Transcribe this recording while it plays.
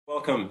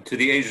Welcome to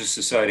the Asia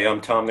Society.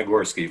 I'm Tom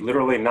Nagorski.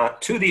 Literally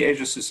not to the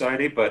Asia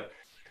Society, but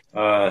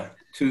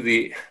to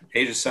the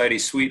Asia Society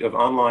suite of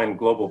online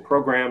global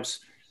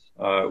programs,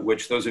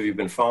 which those of you who've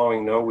been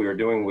following know we are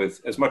doing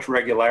with as much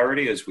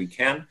regularity as we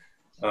can.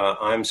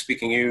 I'm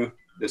speaking to you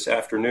this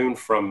afternoon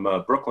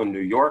from Brooklyn, New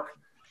York,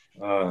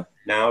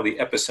 now the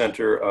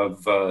epicenter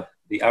of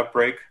the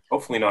outbreak,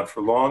 hopefully not for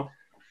long.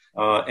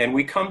 And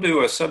we come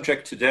to a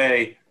subject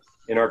today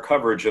in our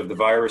coverage of the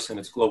virus and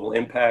its global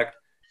impact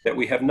that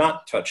we have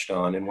not touched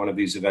on in one of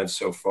these events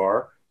so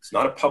far. It's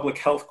not a public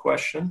health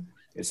question.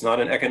 It's not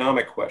an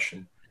economic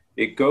question.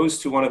 It goes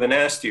to one of the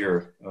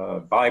nastier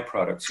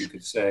byproducts, you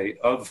could say,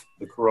 of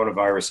the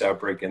coronavirus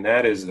outbreak, and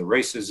that is the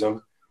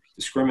racism,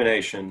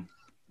 discrimination,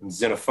 and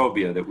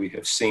xenophobia that we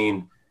have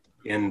seen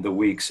in the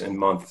weeks and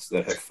months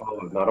that have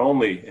followed, not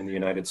only in the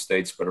United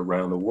States, but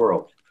around the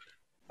world.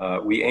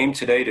 We aim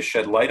today to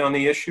shed light on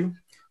the issue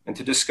and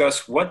to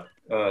discuss what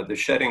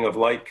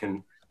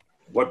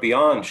what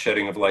beyond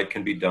shedding of light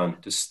can be done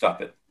to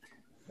stop it.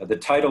 The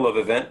title of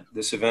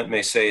this event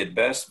may say it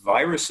best: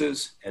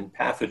 viruses and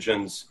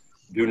pathogens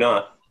do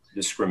not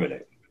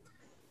discriminate.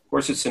 Of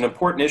course, it's an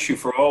important issue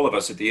for all of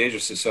us at the Asia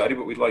Society,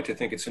 but we'd like to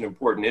think it's an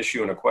important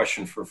issue and a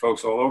question for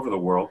folks all over the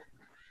world,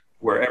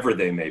 wherever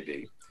they may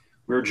be.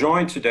 We're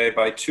joined today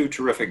by two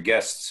terrific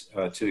guests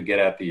to get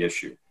at the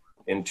issue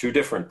in two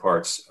different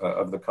parts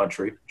of the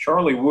country.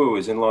 Charlie Wu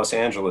is in Los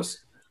Angeles.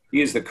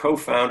 He is the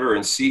co-founder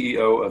and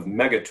CEO of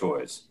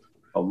Megatoys,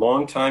 a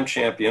longtime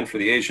champion for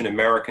the Asian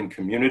American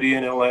community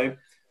in LA,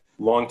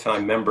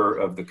 longtime member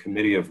of the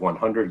Committee of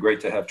 100. Great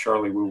to have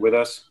Charlie Wu with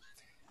us.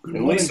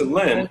 And Leesa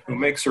Lin, who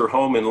makes her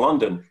home in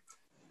London,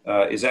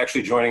 is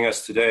actually joining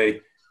us today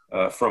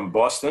from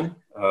Boston.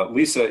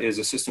 Leesa is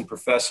assistant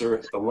professor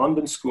at the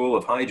London School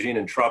of Hygiene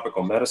and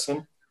Tropical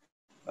Medicine.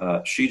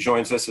 She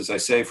joins us, as I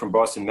say, from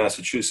Boston,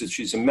 Massachusetts.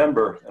 She's a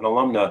member and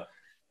alumna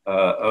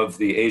of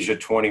the Asia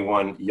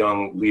 21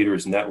 Young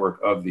Leaders Network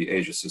of the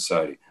Asia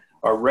Society.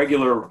 Our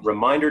regular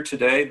reminder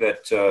today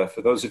that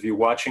for those of you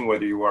watching,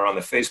 whether you are on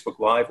the Facebook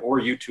Live or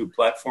YouTube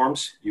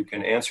platforms, you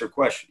can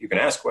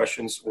ask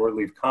questions or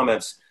leave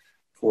comments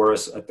for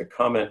us at the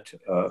comment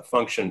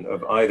function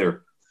of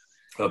either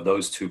of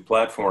those two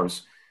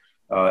platforms.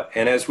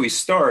 And as we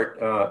start,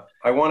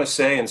 I want to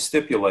say and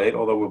stipulate,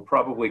 although we'll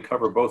probably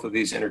cover both of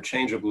these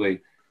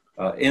interchangeably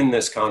in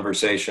this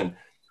conversation,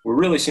 we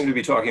really seem to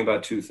be talking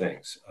about two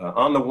things.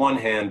 On the one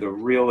hand, the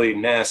really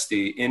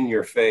nasty,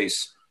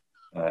 in-your-face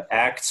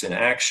acts and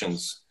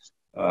actions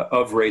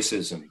of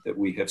racism that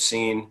we have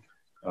seen,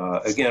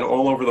 again,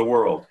 all over the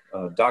world,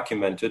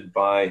 documented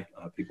by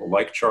people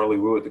like Charlie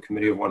Wu at the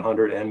Committee of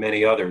 100 and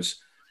many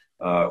others,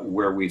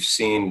 where we've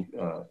seen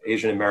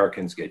Asian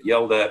Americans get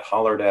yelled at,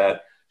 hollered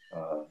at,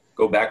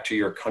 go back to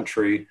your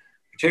country,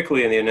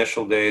 particularly in the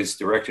initial days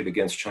directed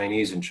against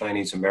Chinese and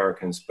Chinese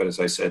Americans, but as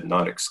I said,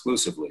 not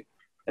exclusively.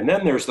 And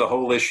then there's the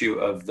whole issue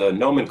of the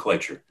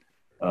nomenclature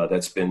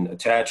that's been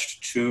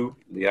attached to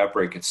the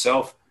outbreak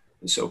itself,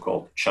 the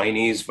so-called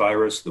Chinese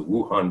virus, the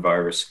Wuhan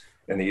virus,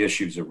 and the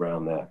issues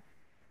around that.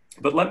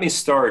 But let me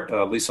start,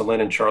 Leesa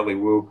Lin and Charlie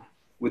Wu,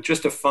 with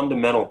just a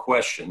fundamental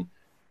question.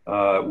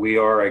 We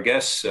are, I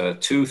guess,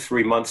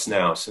 2-3 months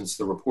now since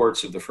the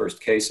reports of the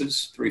first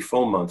cases, 3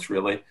 full months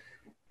really.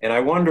 And I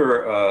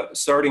wonder,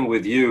 starting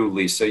with you,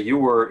 Leesa, you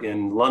were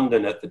in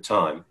London at the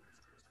time.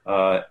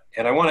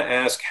 And I want to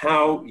ask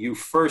how you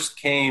first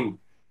came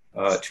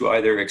to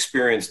either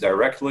experience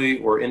directly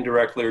or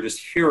indirectly or just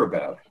hear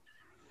about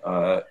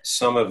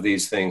some of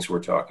these things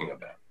we're talking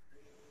about.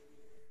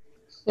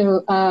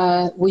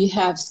 So we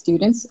have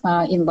students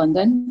in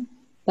London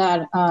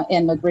that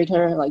in the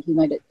greater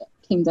United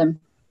Kingdom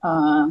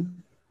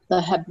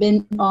that have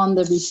been on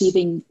the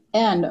receiving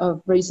end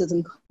of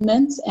racism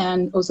comments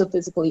and also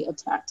physically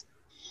attacked,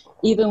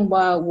 even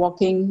while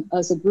walking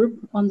as a group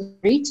on the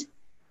street.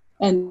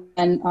 And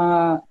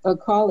a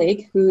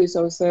colleague who is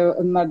also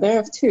a mother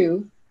of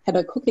 2 had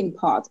a cooking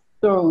pot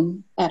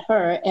thrown at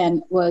her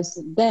and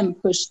was then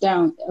pushed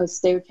down a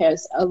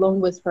staircase along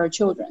with her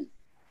children.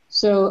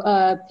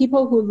 So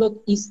people who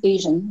look East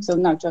Asian, so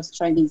not just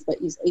Chinese, but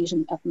East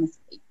Asian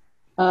ethnicity,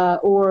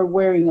 or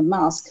wearing a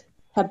mask,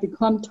 have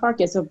become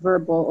targets of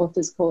verbal or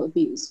physical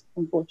abuse,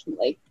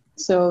 unfortunately.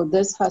 So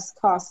this has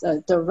caused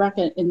a direct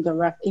and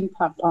indirect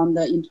impact on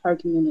the entire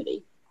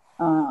community,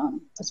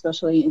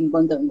 especially in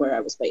London, where I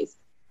was based.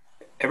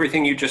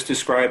 Everything you just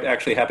described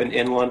actually happened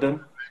in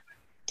London?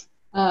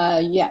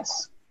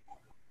 Yes.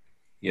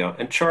 Yeah,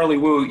 and Charlie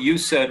Wu, you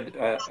said,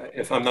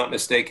 if I'm not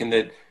mistaken,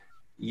 that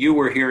you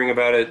were hearing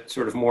about it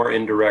sort of more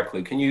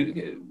indirectly.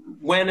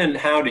 When and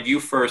how did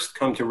you first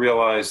come to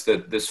realize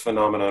that this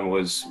phenomenon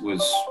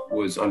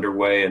was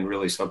underway and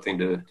really something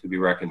to be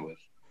reckoned with?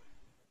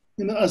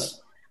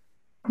 As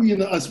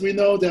we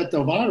know that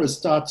the virus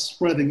starts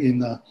spreading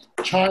in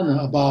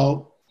China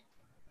about,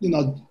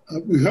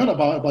 we heard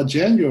about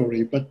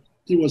January, but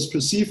it was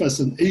perceived as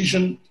an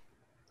Asian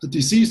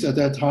disease at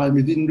that time.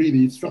 It didn't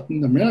really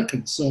threaten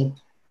Americans. So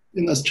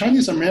as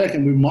Chinese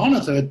American, we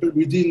monitored it, but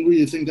we didn't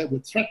really think that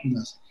would threaten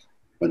us.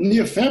 But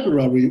near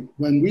February,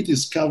 when we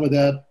discovered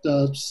that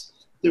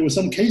there were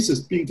some cases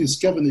being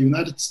discovered in the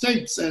United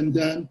States, and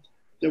then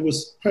there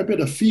was quite a bit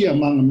of fear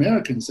among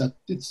Americans that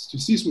this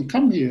disease would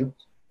come here.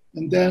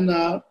 And then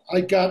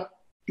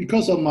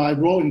because of my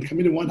role in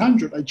Committee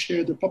 100, I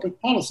chaired the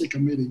Public Policy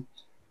Committee.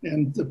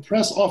 And the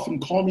press often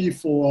call me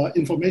for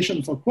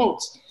information, for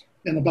quotes.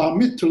 And about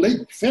mid to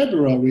late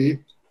February,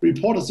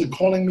 reporters are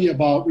calling me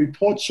about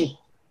reports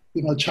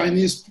of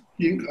Chinese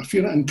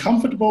feeling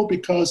uncomfortable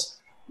because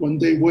when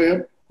they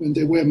wear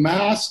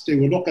masks, they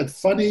would look at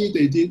funny.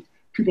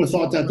 People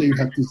thought that they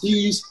had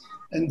disease.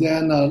 And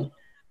then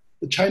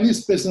the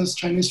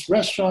Chinese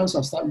restaurants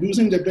are start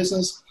losing their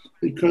business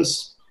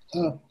because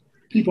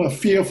people are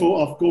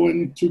fearful of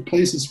going to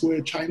places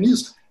where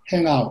Chinese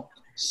hang out.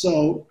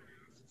 So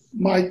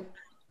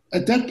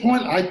at that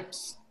point, I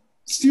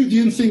still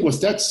didn't think it was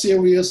that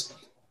serious.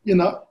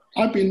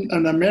 I've been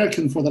an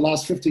American for the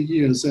last 50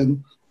 years,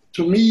 and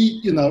to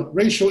me,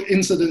 racial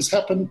incidents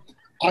happen,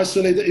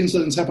 isolated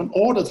incidents happen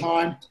all the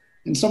time,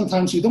 and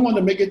sometimes you don't want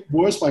to make it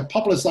worse by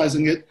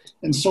publicizing it,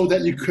 and so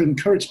that you can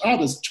encourage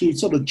others to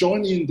sort of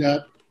join in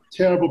that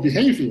terrible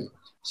behavior.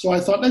 So I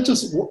thought, let's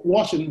just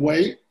watch and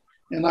wait,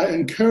 and I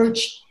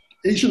encourage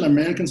Asian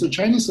Americans or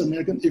Chinese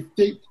Americans, if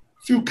they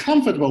feel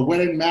comfortable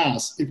wearing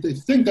masks, if they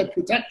think that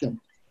protect them,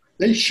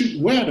 they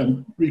should wear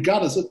them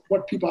regardless of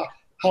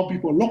how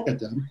people look at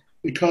them.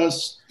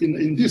 Because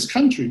in this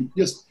country,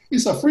 yes,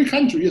 it's a free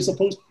country. You're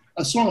supposed,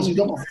 as long as you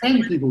don't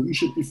offend people, you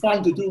should be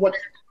fine to do what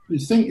you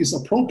think is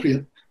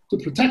appropriate to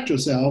protect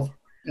yourself.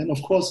 And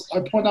of course, I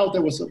point out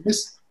there was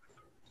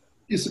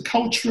it's a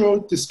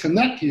cultural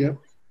disconnect here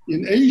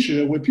in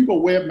Asia where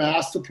people wear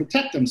masks to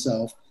protect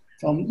themselves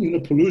from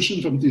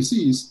pollution, from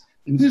disease.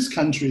 In this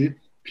country,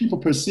 people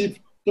perceive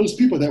those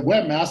people that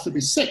wear masks to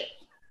be sick.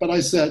 But I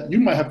said, you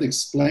might have to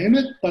explain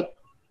it, but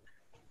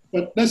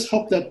let's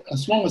hope that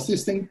as long as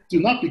this thing do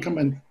not become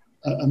an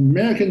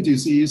American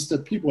disease,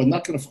 that people are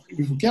not going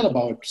to forget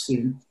about it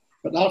soon.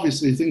 But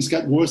obviously things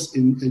got worse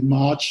in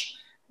March,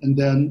 and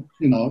then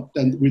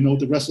then we know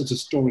the rest of the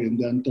story. And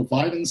then the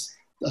violence,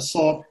 the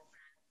assault,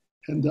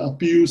 and the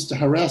abuse, the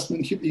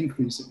harassment keep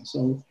increasing.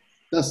 So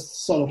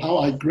that's sort of how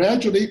I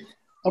gradually,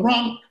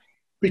 around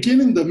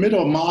beginning the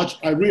middle of March,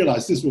 I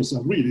realized this was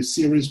a really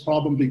serious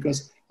problem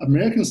because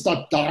Americans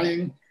start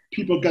dying,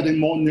 people getting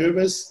more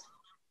nervous.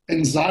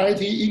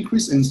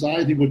 Increased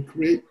anxiety would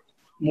create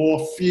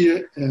more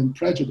fear and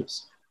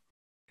prejudice.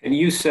 And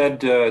you said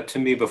to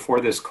me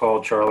before this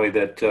call, Charlie,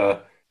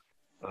 that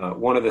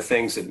one of the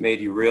things that made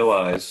you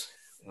realize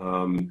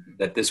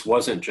that this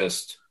wasn't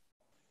just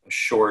a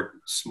short,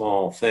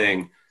 small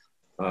thing,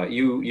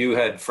 you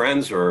had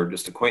friends or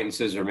just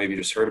acquaintances or maybe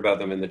just heard about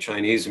them in the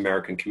Chinese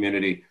American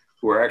community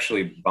who were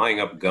actually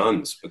buying up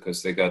guns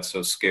because they got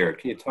so scared.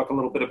 Can you talk a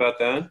little bit about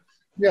that?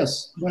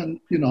 Yes,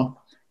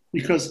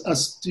 because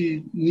as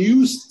the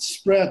news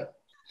spread,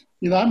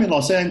 I'm in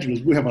Los Angeles,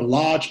 we have a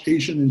large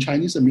Asian and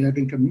Chinese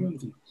American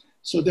community.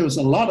 So there was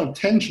a lot of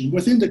tension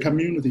within the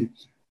community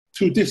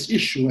to this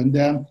issue. And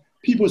then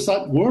people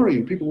start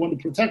worrying, people want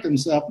to protect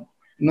themselves.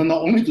 And then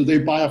not only do they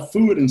buy up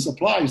food and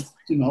supplies,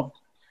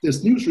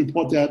 there's news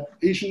report that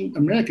Asian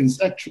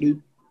Americans actually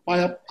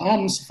buy up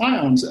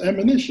firearms,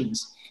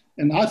 ammunitions.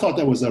 And I thought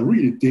that was a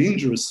really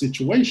dangerous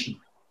situation.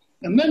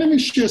 And then let me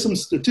share some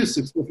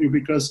statistics with you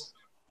because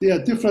there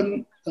are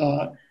different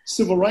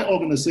civil rights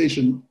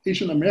organizations,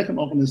 Asian American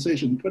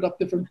organizations, put up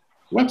different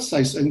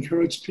websites to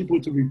encourage people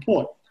to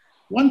report.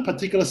 One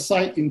particular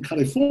site in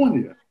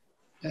California,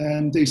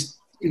 and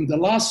in the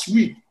last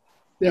week,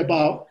 there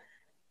are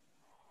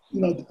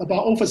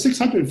about over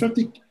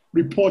 650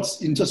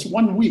 reports in just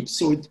 1 week.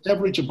 So it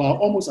averaged about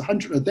almost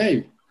 100 a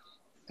day.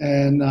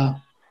 And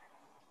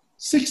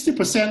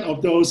 60%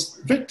 of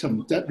those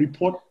victims that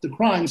report the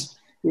crimes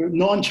were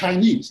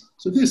non-Chinese.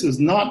 So this is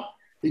not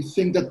a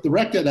thing that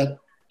directed at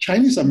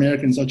Chinese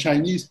Americans or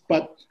Chinese,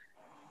 but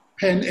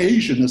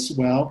Pan-Asian as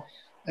well.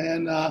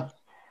 And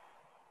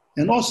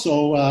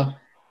also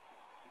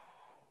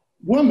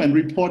women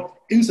report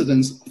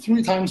incidents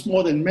 3 times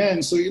more than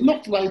men. So it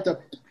looked like the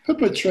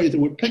perpetrator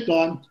would pick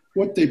on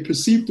what they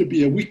perceive to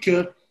be a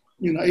weaker,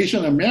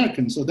 Asian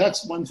American. So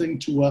that's one thing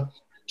to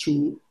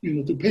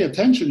pay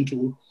attention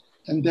to.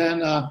 And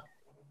then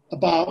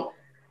about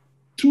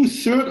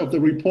 2/3 of the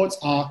reports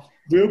are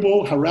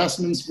verbal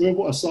harassments,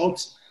 verbal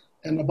assaults,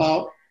 and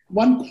about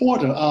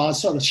 1/4 are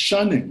sort of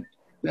shunning.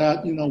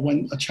 That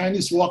when a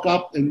Chinese walk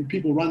up and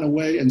people run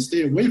away and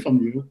stay away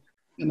from you,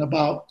 and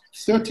about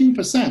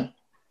 13%,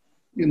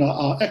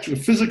 are actually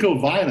physical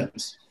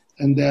violence,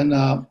 and then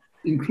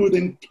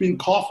including being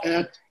coughed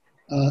at,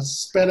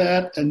 spat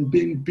at, and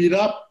being beat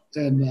up,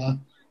 and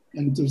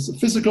there's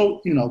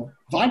physical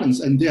violence,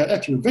 and they are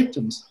actually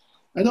victims.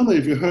 I don't know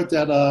if you heard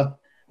that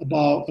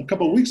about a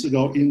couple of weeks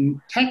ago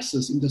in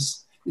Texas,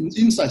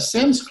 inside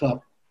Sam's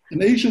Club,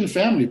 an Asian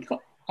family,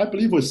 I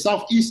believe it was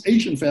Southeast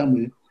Asian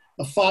family,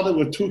 a father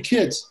with 2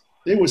 kids,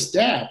 they were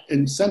stabbed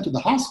and sent to the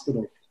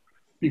hospital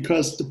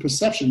because the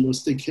perception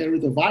was they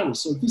carried the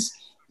virus. So this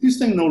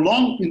thing no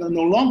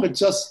longer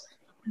just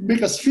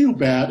make us feel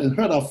bad and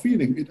hurt our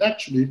feeling. It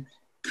actually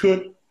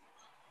could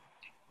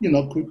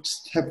could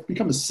have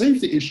become a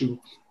safety issue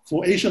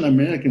for Asian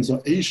Americans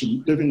or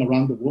Asian living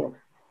around the world.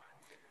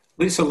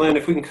 Leesa Lin,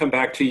 if we can come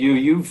back to you,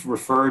 you've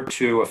referred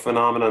to a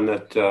phenomenon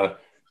that,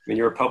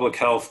 you're a public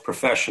health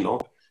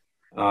professional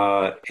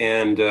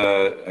and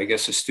I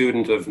guess a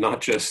student of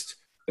not just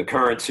the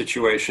current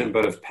situation,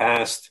 but of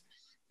past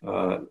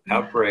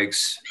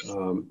outbreaks.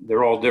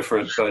 They're all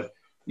different, but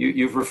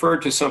you've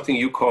referred to something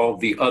you call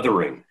the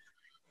othering,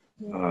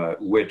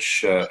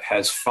 which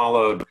has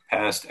followed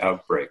past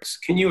outbreaks.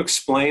 Can you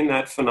explain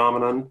that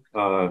phenomenon,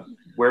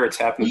 where it's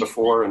happened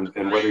before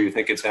and whether you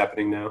think it's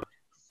happening now?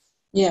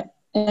 Yeah.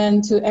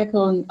 And to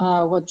echo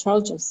what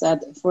Charles just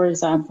said, for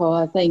example,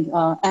 I think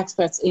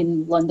experts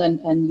in London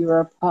and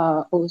Europe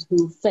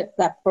who fit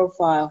that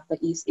profile, the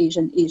East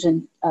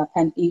Asian,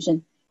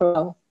 Pan-Asian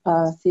profile,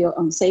 feel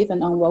unsafe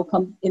and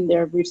unwelcome in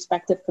their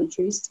respective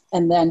countries.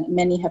 And then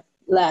many have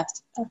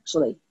left,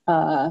 actually,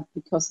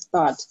 because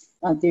of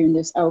that during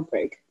this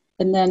outbreak.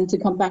 And then to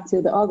come back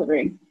to the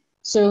othering.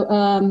 So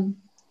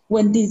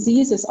when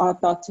diseases are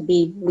thought to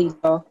be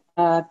lethal,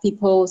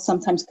 people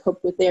sometimes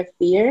cope with their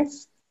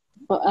fears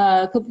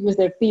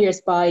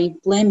by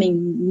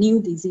blaming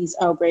new disease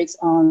outbreaks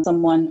on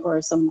someone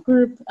or some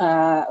group,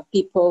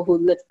 people who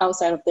live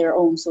outside of their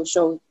own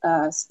social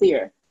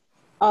sphere.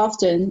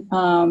 Often,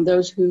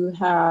 those who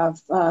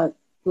have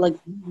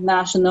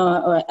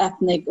national or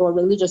ethnic or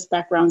religious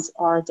backgrounds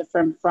are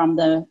different from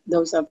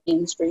those of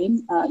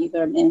mainstream,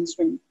 either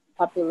mainstream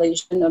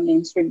population or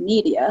mainstream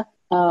media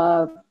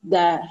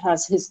that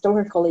has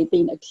historically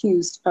been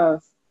accused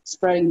of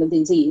spreading the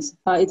disease.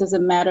 It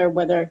doesn't matter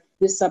whether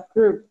this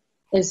subgroup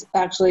is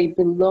actually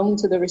belong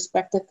to the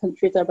respective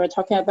country that we're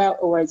talking about,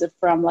 or is it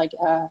from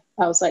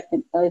outside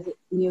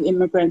new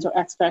immigrants or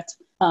expats?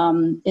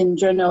 In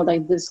general,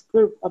 this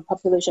group of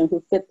population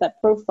who fit that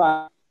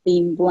profile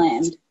being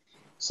blamed.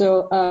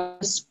 So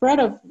the spread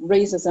of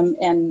racism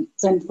and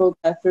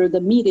xenophobia through the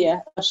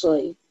media,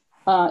 especially,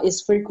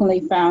 is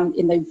frequently found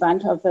in the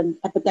event of an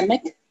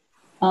epidemic.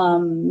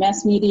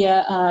 Mass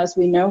media, as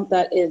we know,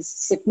 that is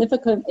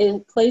significant.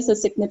 It plays a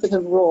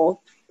significant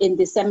role in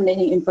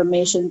disseminating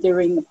information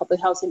during the public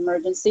health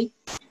emergency.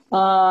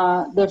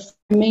 The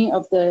framing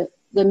of the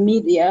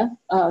media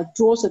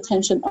draws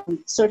attention on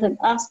certain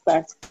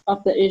aspects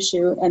of the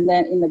issue, and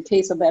then in the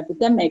case of the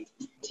epidemic,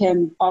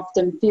 can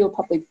often fuel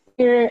public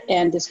fear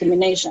and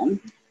discrimination.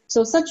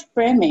 So such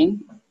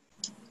framing,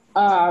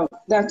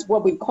 that's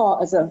what we call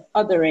as a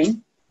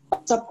othering, a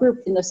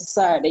subgroup in the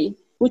society,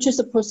 which is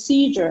a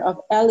procedure of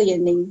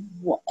alienating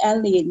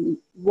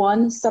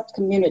one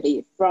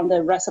subcommunity from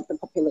the rest of the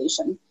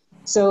population.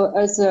 So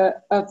as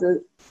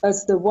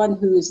the one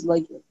who is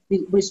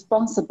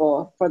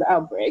responsible for the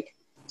outbreak,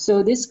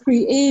 so this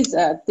creates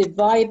a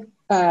divide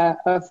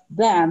of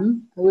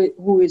them,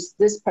 who is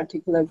this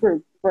particular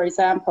group. For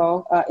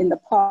example, in the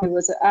past, it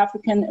was an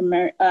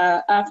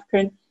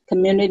African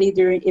community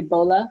during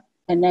Ebola,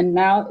 and then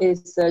now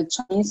it's the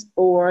Chinese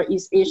or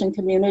East Asian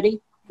community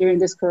during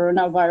this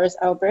coronavirus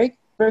outbreak,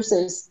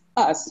 versus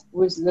us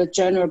with the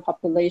general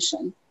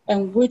population,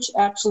 and which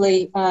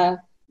actually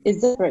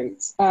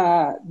exaggerates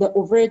the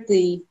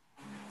overtly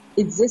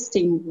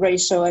existing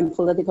racial and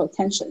political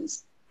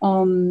tensions.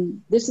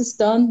 This is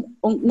done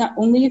not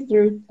only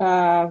through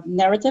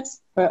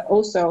narratives, but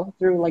also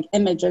through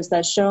images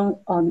that shown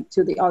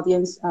to the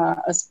audience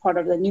as part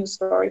of the news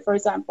story, for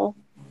example.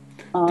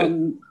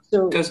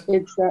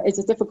 It's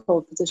a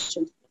difficult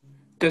position.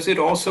 Does it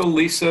also,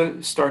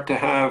 Leesa, start to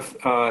have,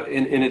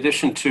 in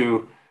addition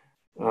to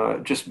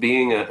just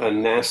being a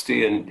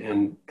nasty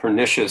and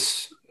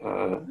pernicious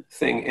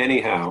thing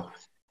anyhow,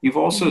 you've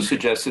also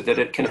suggested that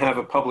it can have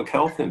a public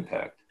health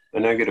impact, a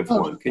negative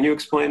one. Can you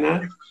explain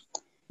that?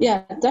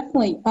 Yeah,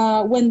 definitely.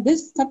 When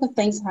this type of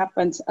things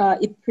happens,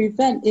 it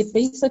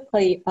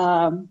basically,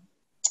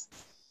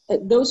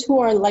 those who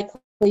are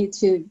likely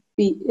to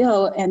be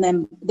ill, and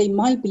then they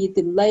might be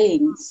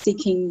delaying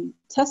seeking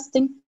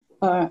testing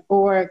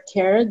or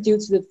care due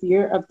to the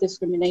fear of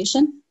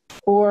discrimination,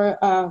 or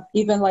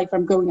even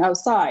from going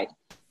outside.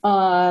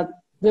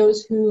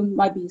 Those who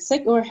might be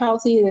sick or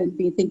healthy and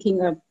be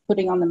thinking of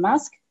putting on the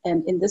mask,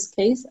 and in this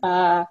case,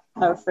 are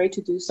afraid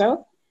to do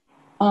so.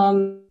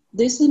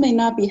 This may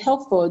not be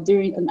helpful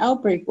during an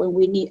outbreak when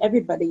we need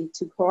everybody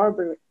to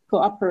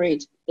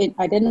cooperate in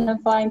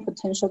identifying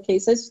potential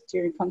cases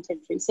during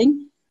contact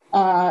tracing,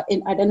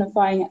 in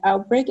identifying an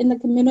outbreak in the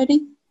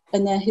community.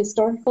 And then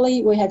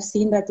historically, we have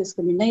seen that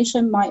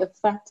discrimination might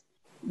affect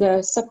the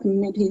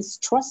subcommunity's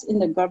trust in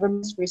the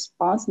government's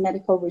response,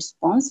 medical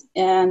response,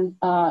 and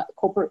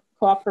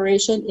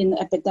cooperation in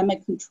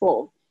epidemic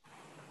control.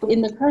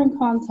 In the current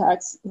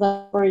context,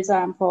 for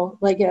example,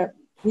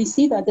 we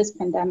see that this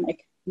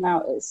pandemic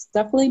now is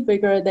definitely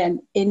bigger than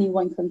any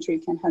one country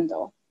can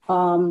handle.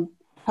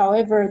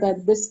 However,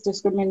 that this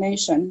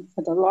discrimination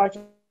at the large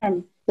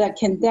term that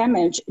can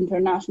damage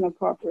international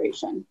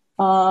cooperation.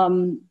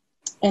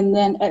 And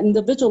then at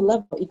individual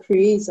level, it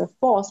creates a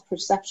false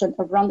perception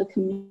around the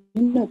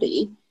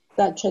community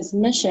that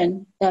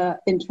transmission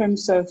in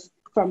terms of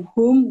from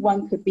whom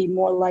one could be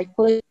more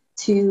likely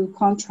to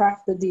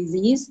contract the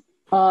disease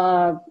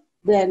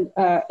in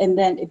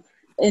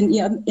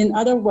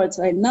other words,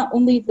 not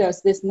only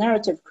does this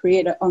narrative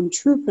create an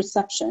untrue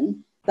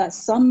perception that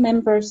some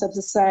members of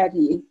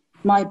society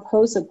might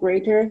pose a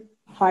greater,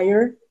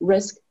 higher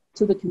risk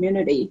to the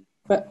community,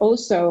 but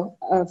also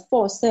a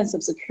false sense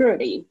of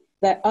security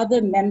that other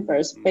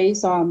members,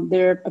 based on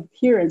their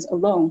appearance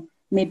alone,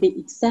 may be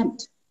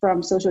exempt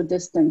from social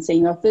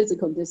distancing or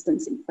physical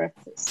distancing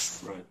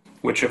practice. Right.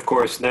 Which, of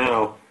course,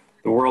 now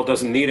the world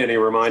doesn't need any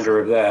reminder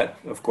of that,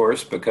 of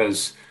course,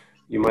 because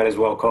you might as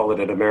well call it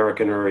an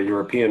American or a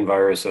European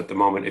virus at the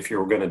moment if you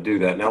were going to do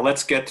that. Now,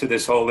 let's get to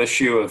this whole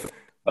issue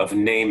of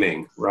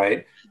naming,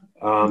 right?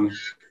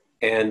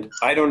 And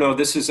I don't know,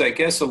 this is, I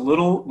guess, a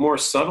little more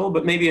subtle,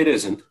 but maybe it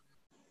isn't.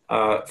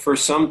 For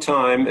some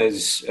time,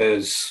 as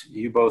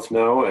you both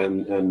know,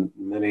 and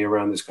many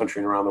around this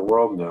country and around the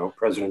world know,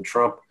 President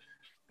Trump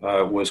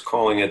was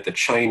calling it the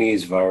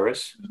Chinese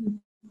virus.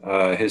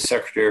 His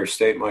Secretary of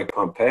State, Mike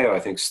Pompeo, I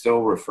think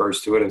still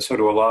refers to it, and so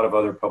do a lot of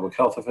other public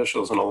health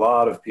officials and a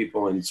lot of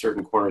people in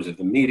certain corners of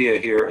the media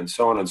here and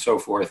so on and so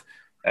forth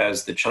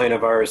as the China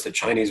virus, the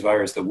Chinese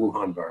virus, the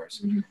Wuhan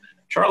virus. Mm-hmm.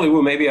 Charlie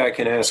Wu, maybe I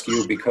can ask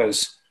you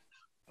because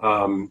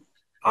there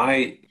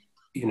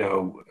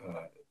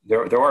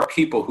are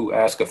people who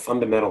ask a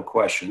fundamental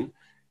question,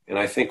 and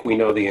I think we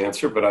know the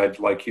answer, but I'd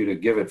like you to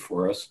give it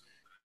for us.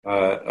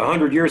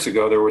 100 years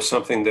ago, there was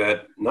something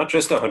that, not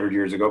just 100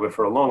 years ago, but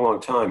for a long, long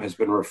time has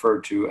been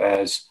referred to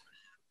as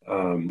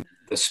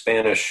the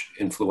Spanish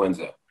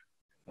influenza.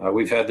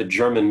 We've had the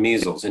German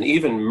measles and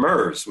even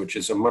MERS, which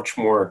is a much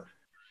more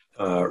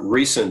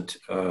recent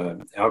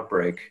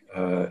outbreak,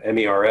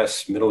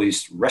 MERS, Middle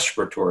East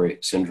Respiratory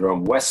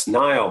Syndrome. West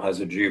Nile has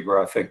a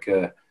geographic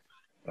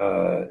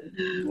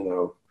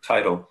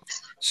title.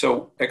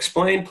 So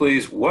explain,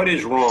 please, what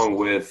is wrong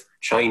with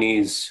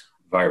Chinese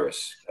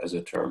virus as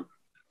a term?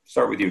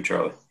 Start with you,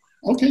 Charlie.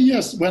 Okay,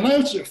 yes. When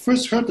I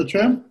first heard the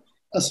term,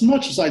 as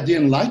much as I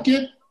didn't like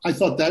it, I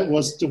thought that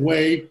was the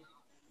way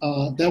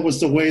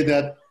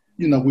that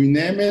we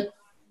name it.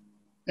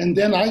 And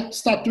then I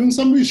started doing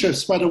some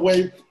research. By the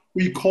way,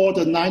 we called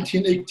the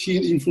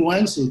 1918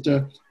 influenza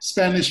the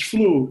Spanish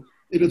flu.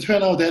 It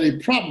turned out that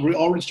it probably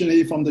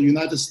originated from the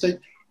United States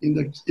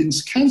in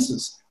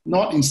Kansas,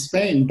 not in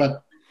Spain.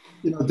 But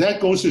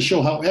that goes to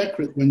show how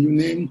accurate when you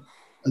name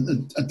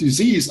a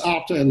disease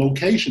after a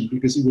location,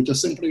 because it was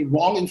just simply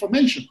wrong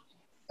information.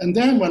 And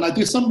then when I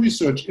did some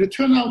research, it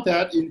turned out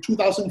that in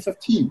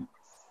 2015,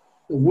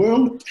 the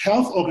World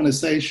Health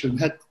Organization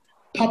had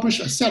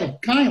published a set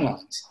of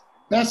guidelines,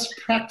 best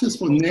practice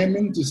for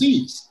naming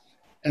disease.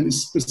 And it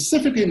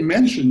specifically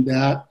mentioned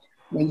that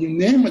when you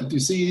name a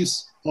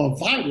disease or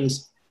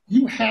virus,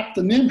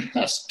 the name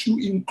has to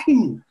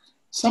include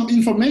some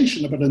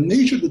information about the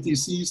nature of the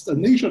disease, the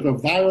nature of the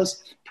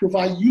virus,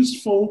 provide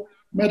useful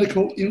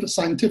medical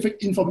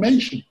scientific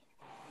information.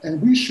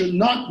 And we should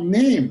not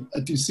name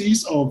a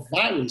disease or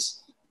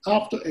virus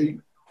after a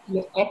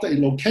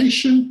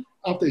location,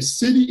 after a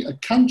city, a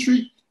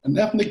country, an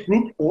ethnic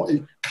group, or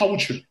a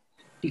culture,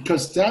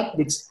 because that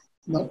would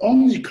not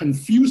only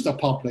confuse the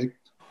public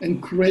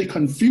and create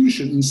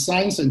confusion in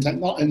science and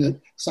technology and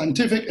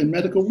scientific and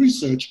medical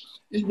research,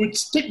 it would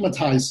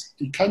stigmatize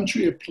a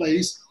country, a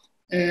place,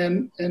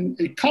 and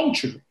a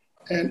culture.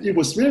 And it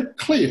was very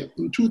clear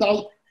in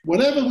 2000,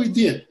 whatever we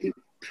did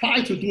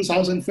prior to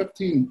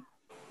 2015,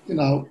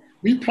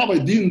 we probably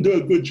didn't do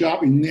a good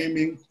job in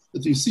naming the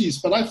disease.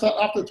 But I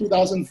thought after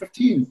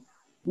 2015,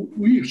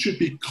 we should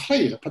be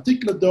clear,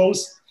 particularly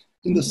those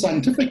in the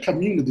scientific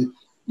community.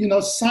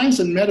 Science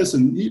and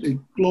medicine need a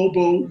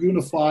global,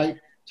 unified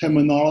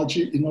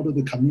terminology in order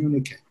to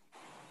communicate.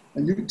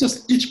 And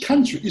each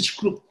country, each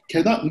group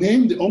cannot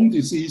name their own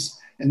disease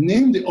and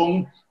name their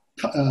own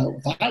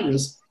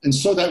virus, and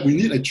so that we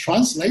need a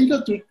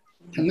translator to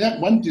connect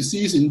one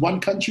disease in one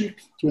country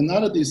to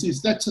another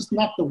disease. That's just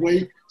not the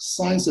way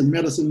science and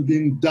medicine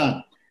being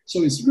done.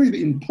 So it's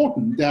really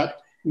important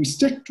that we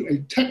stick to a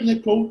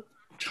technical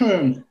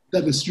term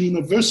that is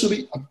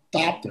universally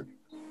adopted.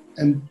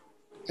 And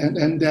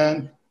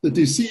then the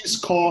disease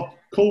called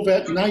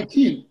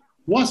COVID-19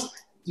 was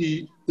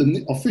the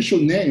official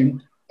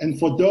name. And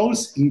for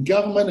those in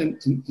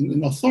government and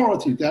in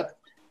authority that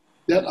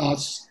are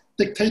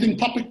dictating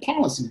public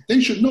policy, they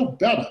should know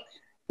better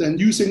than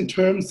using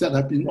terms that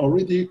have been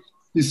already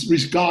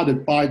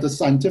disregarded by the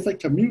scientific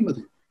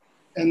community.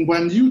 And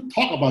when you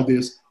talk about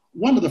this,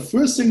 one of the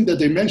first things that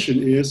they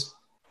mention is,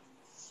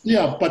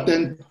 but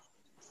then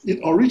it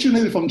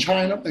originated from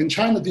China, and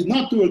China did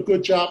not do a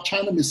good job.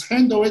 China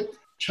mishandled it.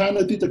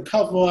 China did the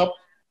cover up,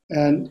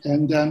 and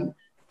then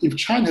if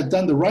China had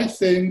done the right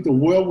thing, the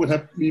world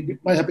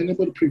might have been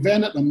able to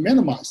prevent it and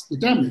minimize the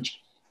damage.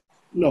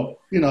 No,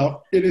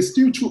 it is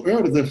still too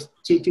early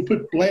to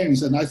put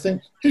blames, and I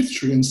think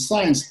history and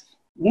science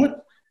would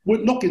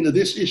look into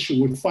this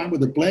issue, would find where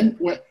the blame,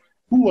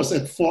 who was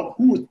at fault,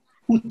 who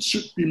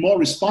should be more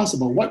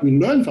responsible, what we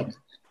learned from it.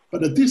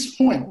 But at this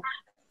point,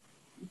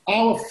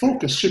 our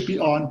focus should be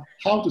on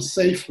how to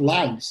save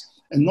lives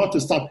and not to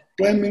start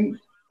blaming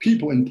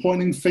people and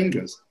pointing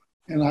fingers.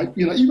 And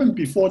even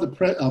before the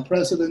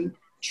President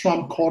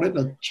Trump called it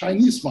a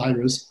Chinese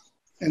virus.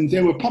 And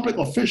there were public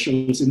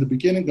officials in the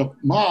beginning of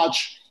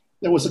March.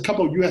 There was a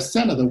couple of US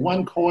senators.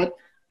 One called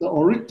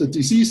the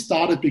disease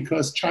started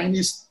because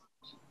Chinese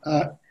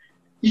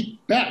eat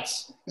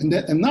bats. And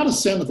then another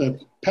senator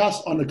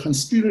passed on a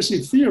conspiracy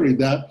theory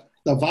that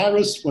the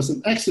virus was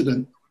an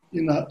accident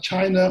in a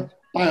China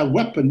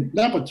bioweapon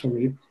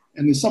laboratory,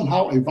 and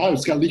somehow a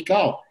virus got leaked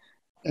out.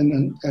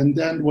 And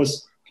then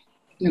was,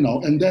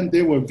 and then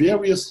there were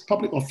various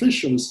public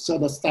officials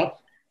sort of start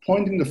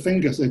pointing the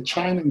fingers at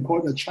China and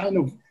called it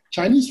a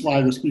Chinese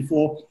virus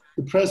before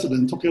the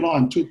president took it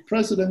on. To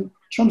President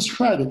Trump's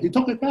credit, he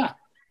took it back.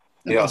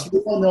 And as we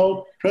all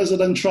know,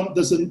 President Trump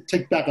doesn't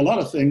take back a lot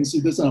of things.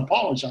 He doesn't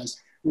apologize.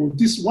 For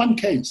this one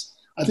case,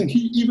 I think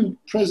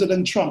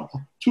President Trump,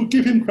 to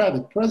give him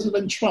credit,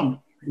 President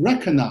Trump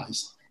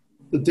recognized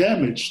the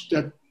damage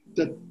that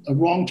a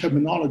wrong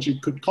terminology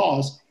could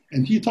cause,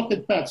 and he took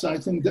it back. So I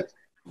think that,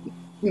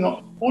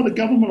 all the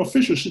government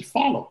officials should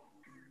follow.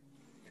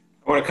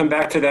 I want to come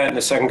back to that in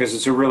a second because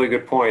it's a really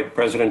good point.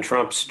 President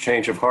Trump's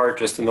change of heart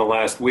just in the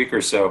last week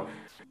or so.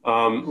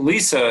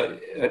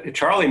 Leesa,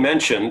 Charlie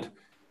mentioned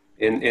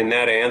in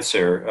that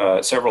answer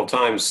several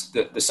times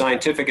that the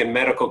scientific and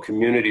medical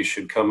community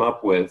should come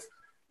up with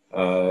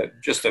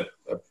just a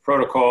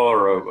protocol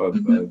or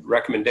a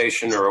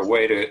recommendation or a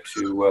way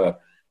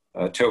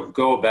to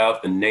go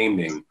about the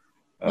naming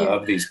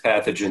of these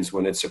pathogens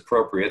when it's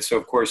appropriate. So,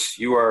 of course,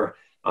 you are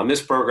on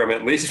this program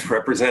at least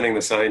representing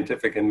the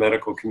scientific and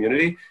medical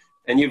community,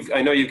 and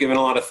I know you've given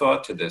a lot of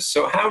thought to this.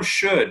 So how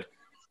should,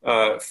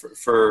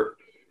 for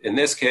in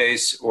this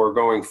case or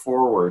going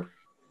forward,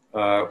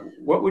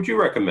 what would you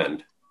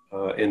recommend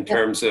in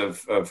terms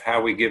of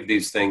how we give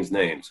these things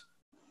names?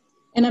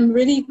 And I'm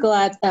really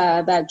glad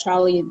that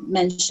Charlie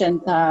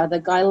mentioned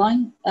the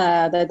guideline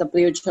that the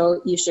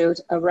WHO issued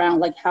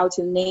around how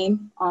to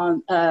name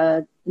on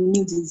a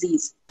new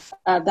disease.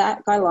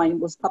 That guideline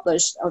was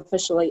published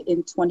officially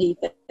in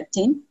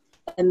 2015,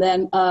 and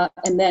then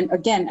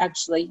again,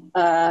 actually,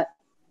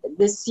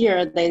 this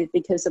year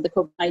because of the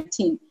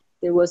COVID-19,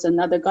 there was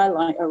another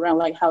guideline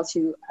around how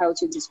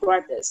to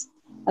describe this.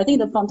 I think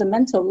the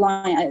fundamental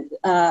line,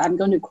 I'm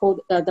going to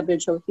quote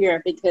WHO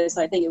here because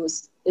I think it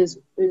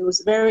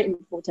was very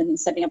important in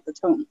setting up the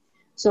tone.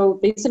 So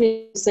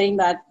basically saying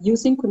that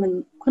using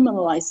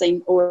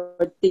criminalizing or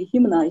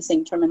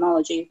dehumanizing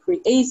terminology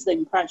creates the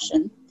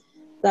impression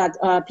that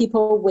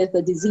people with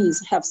the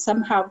disease have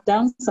somehow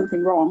done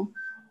something wrong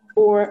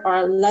or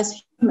are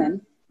less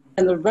human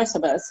than the rest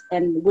of us,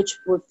 and which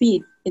will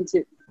feed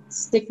into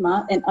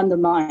stigma and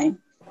undermine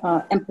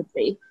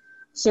empathy.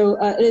 So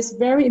it is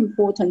very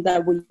important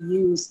that we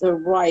use the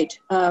right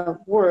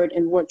word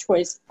and word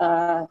choice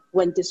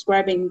when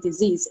describing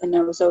disease, and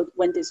also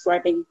when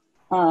describing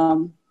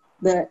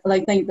the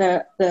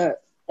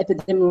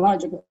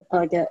epidemiological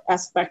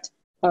aspect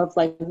of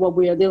what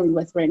we are dealing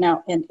with right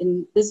now.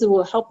 And this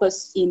will help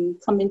us in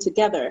coming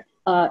together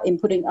in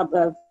putting up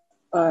a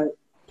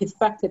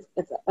effective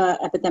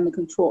epidemic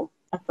control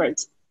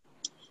efforts.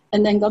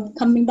 And then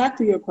coming back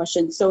to your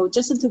question, so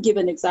just to give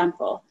an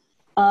example.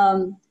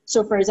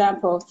 So, for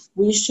example,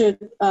 we should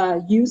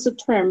use the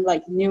term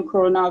new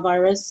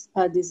coronavirus,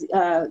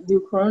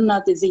 new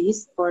corona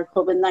disease, or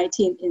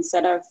COVID-19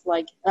 instead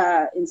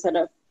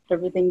of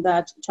everything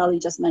that Charlie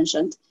just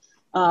mentioned.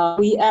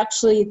 We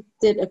actually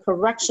did a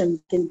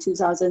correction in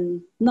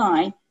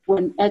 2009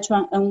 when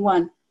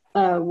H1N1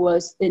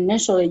 was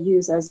initially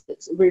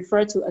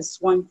referred to as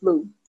swine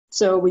flu.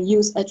 So we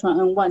used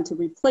H1N1 to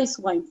replace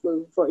swine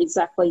flu for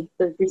exactly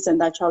the reason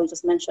that Charlie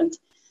just mentioned.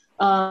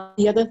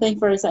 The other thing,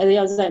 for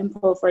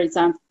example,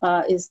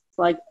 is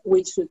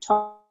we should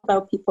talk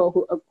about people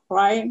who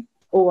acquire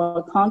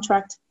or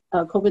contract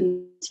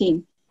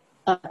COVID-19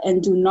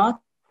 and do not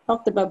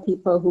talk about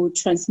people who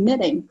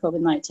transmitting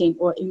COVID-19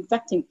 or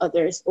infecting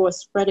others or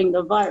spreading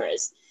the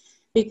virus,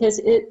 because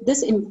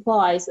this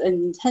implies an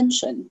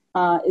intention.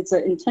 It's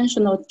an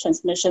intentional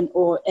transmission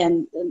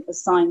and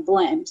assign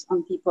blames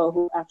on people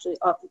who actually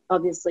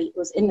obviously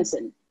was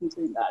innocent in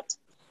doing that.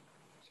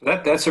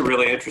 That's a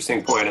really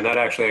interesting point, and that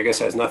actually, I guess,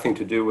 has nothing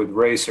to do with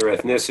race or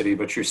ethnicity,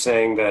 but you're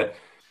saying that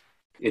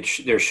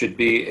there should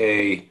be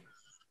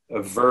a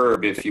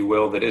verb, if you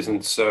will, that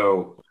isn't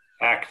so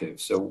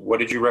active. So what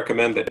did you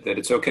recommend? That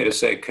it's okay to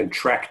say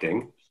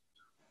contracting?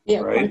 Yeah,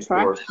 right?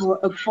 Contract or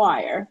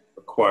acquire.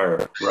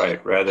 Acquire,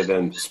 right, rather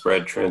than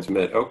spread,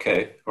 transmit.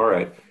 Okay, all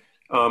right.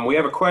 We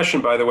have a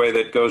question, by the way,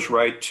 that goes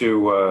right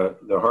to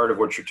the heart of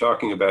what you're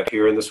talking about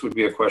here, and this would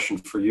be a question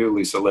for you,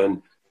 Leesa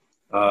Lynn.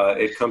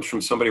 It comes from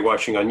somebody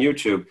watching on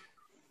YouTube.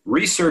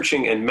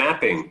 Researching and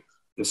mapping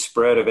the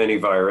spread of any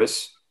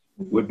virus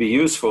would be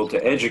useful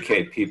to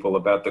educate people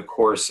about the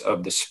course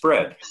of the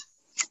spread.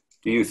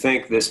 Do you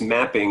think this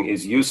mapping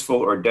is useful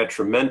or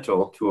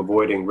detrimental to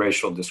avoiding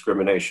racial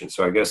discrimination?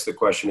 So I guess the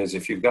question is,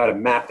 if you've got to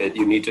map it,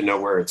 you need to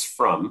know where it's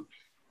from.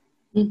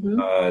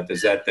 Mm-hmm.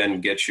 Does that then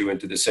get you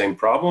into the same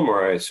problem,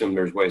 or I assume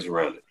there's ways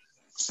around it?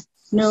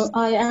 No,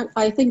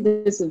 I think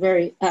this is a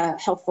very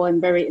helpful and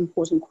very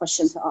important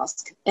question to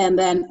ask. And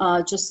then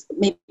just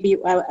maybe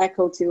I'll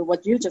echo to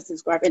what you just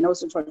described and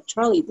also what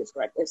Charlie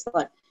described. Is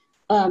like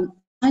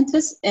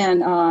scientists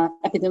and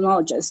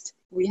epidemiologists,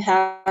 we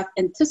have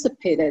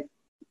anticipated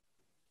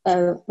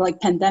like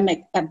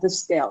pandemic at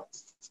this scale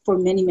for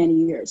many, many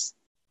years.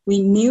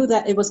 We knew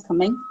that it was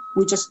coming.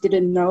 We just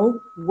didn't know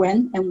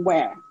when and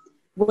where.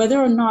 Whether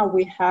or not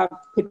we have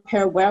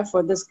prepared well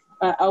for this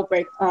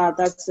outbreak,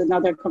 that's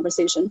another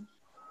conversation.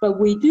 But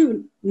we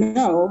do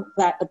know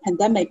that a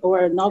pandemic or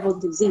a novel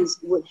disease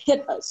would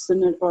hit us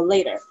sooner or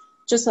later.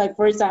 Just like,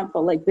 for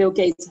example, like Bill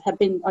Gates have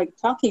been like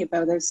talking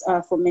about this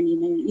for many,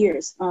 many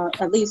years,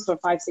 at least for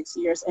 5-6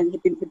 years, and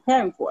he's been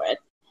preparing for it.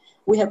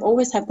 We have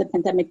always had the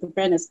Pandemic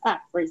Preparedness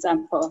Act, for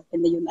example,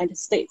 in the United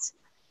States.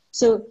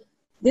 So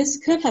this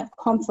could have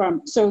come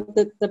from, so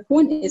the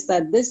point is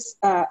that this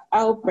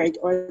outbreak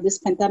or this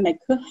pandemic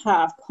could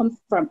have come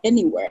from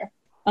anywhere.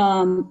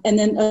 And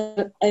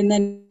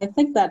then I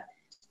think that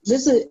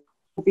this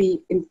will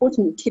be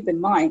important to keep in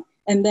mind.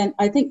 And then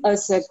I think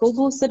as a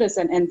global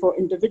citizen and for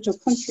individual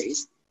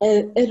countries,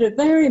 it is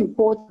very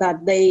important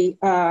that they,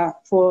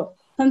 for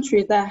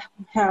countries that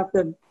have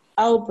the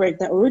outbreak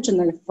that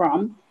originated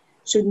from,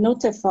 should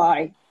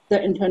notify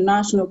the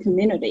international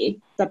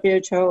community,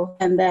 WHO,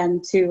 and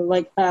then to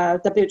like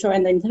WHO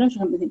and the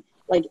international community,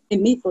 like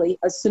immediately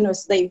as soon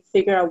as they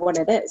figure out what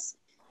it is.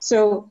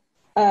 So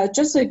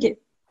just to get,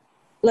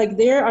 like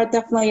there are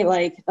definitely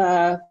like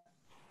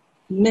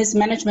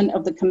mismanagement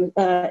of the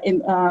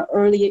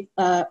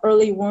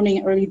early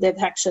warning, early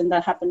detection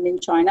that happened in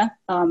China.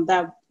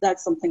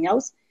 That's something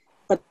else.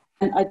 But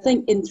I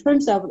think in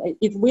terms of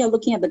if we are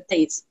looking at the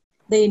dates,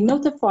 they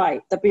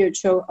notified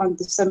WHO on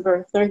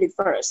December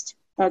 31st.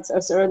 That's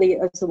as early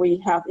as we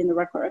have in the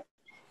record.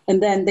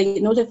 And then they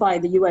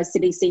notified the US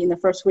CDC in the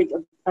first week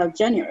of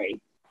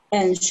January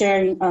and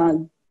sharing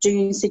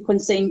gene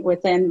sequencing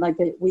within like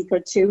a week or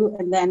two,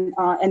 and then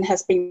and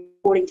has been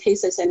reporting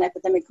cases and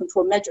epidemic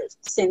control measures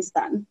since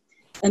then.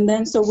 And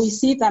then so we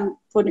see them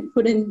put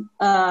in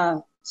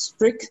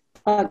strict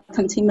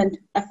containment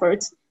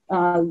efforts,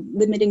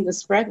 limiting the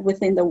spread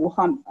within the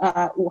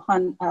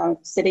Wuhan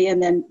city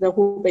and then the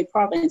Hubei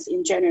province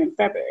in January and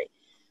February.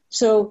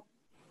 So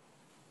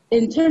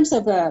in terms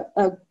of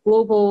a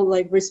global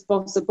like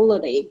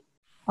responsibility,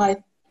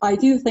 I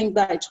do think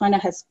that China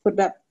has put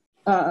up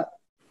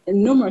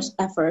enormous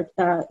effort,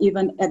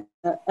 even at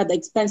the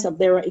expense of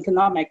their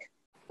economic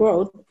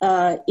growth,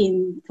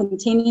 in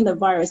containing the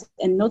virus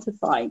and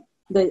notifying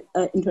the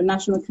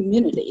international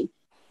community.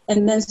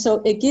 And then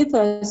so it gives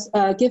us,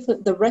 give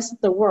the rest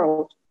of the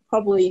world,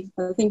 probably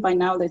I think by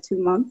now they're 2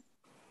 months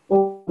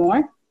or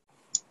more,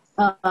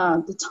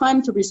 the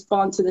time to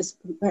respond to this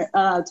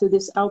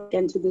outbreak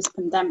and to this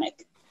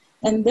pandemic.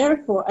 And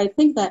therefore, I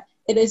think that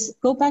it is,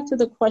 go back to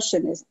the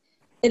question, is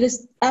it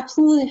is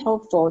absolutely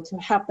helpful to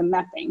have the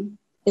mapping.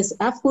 It's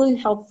absolutely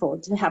helpful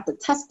to have the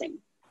testing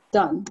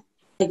done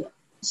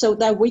so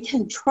that we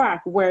can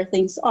track where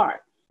things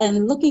are.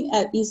 And looking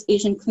at East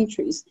Asian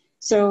countries,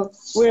 so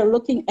we're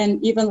looking,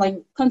 and even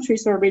like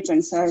countries or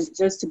regions,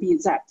 just to be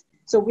exact.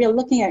 So we are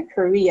looking at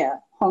Korea,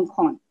 Hong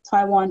Kong,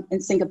 Taiwan,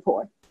 and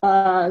Singapore.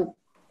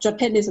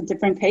 Japan is a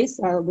different case.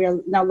 We are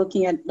now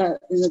looking at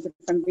in a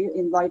different view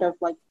in light of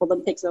like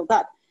Olympics and all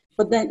that.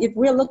 But then if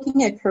we're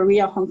looking at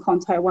Korea, Hong Kong,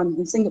 Taiwan,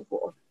 and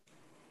Singapore,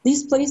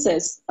 these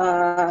places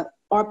are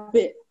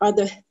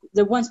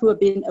the ones who have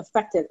been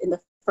affected in the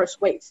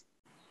first wave.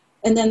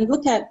 And then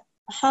look at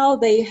how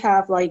they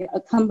have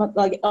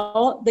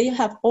they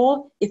have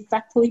all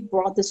effectively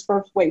brought this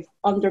first wave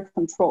under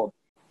control.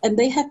 And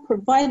they have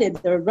provided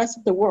the rest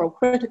of the world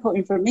critical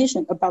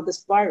information about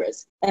this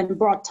virus and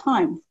brought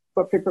time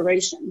for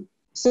preparation.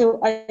 So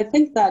I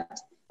think that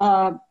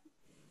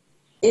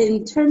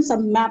in terms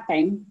of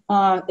mapping,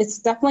 it's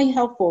definitely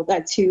helpful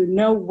that to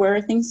know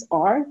where things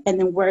are and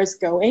then where it's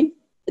going.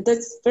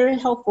 That's very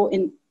helpful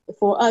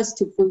for us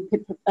to do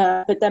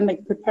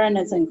epidemic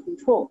preparedness and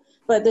control.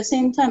 But at the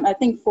same time, I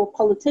think for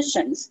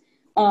politicians,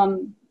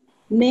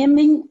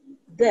 naming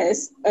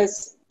this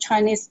as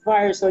Chinese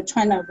virus or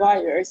China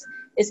virus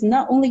is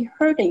not only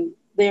hurting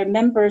their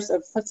members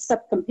of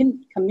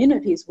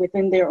sub-communities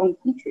within their own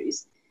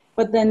countries,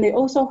 but then they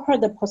also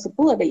hurt the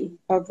possibility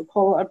of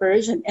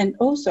collaboration and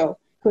also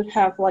could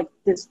have like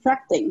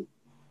distracting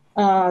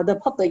the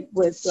public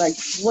with like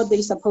what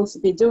they're supposed to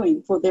be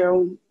doing for their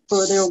own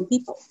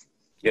people.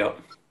 Yeah,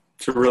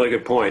 it's a really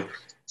good point.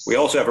 We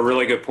also have a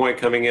really good point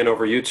coming in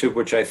over YouTube,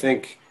 which I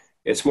think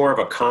it's more of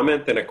a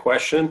comment than a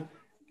question.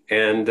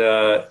 And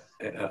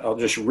I'll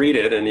just read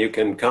it and you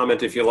can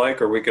comment if you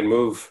like, or we can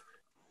move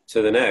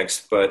to the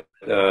next. But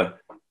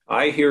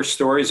I hear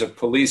stories of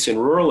police in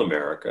rural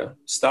America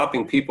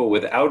stopping people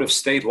with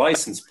out-of-state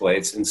license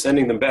plates and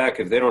sending them back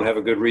if they don't have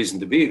a good reason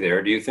to be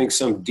there. Do you think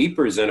some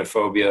deeper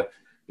xenophobia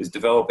is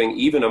developing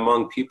even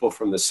among people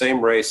from the same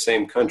race,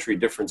 same country,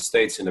 different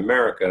states in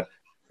America,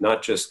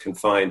 not just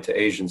confined to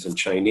Asians and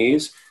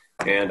Chinese?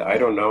 And I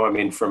don't know, I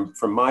mean, from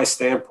my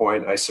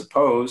standpoint, I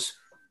suppose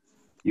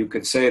you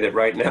could say that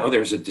right now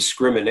there's a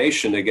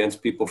discrimination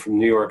against people from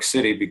New York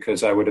City,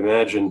 because I would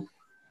imagine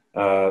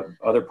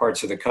other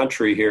parts of the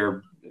country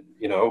here,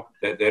 you know,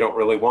 they don't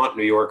really want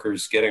New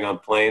Yorkers getting on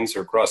planes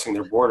or crossing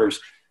their borders.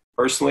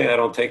 Personally, I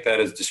don't take that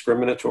as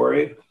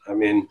discriminatory. I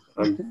mean,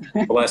 I'm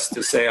blessed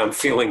to say I'm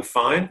feeling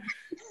fine,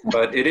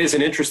 but it is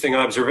an interesting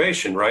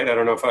observation, right? I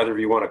don't know if either of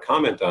you want to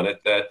comment on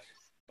it, that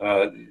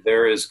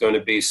there is going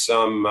to be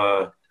some,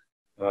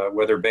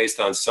 whether based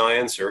on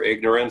science or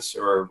ignorance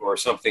or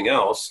something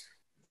else,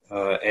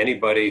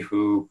 anybody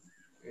who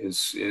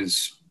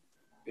is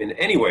in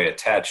any way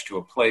attached to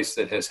a place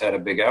that has had a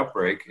big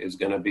outbreak is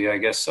going to be, I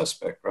guess,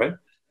 suspect, right?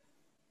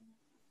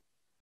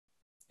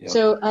 Yeah.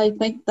 So I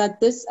think that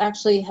this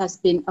actually has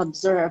been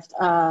observed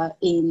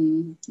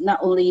in not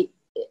only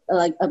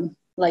like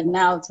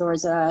now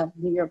towards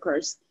New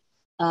Yorkers,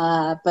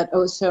 but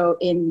also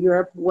in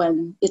Europe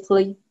when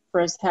Italy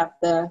first have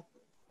the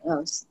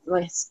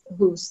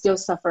who still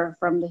suffer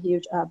from the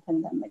huge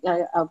pandemic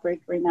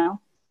outbreak right now,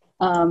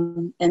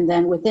 and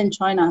then within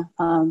China,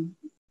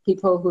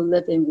 people who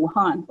live in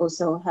Wuhan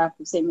also have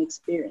the same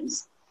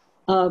experience.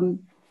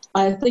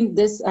 I think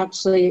this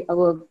actually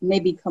will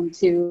maybe come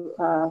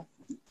to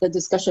the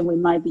discussion we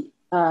might be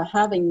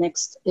having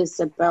next is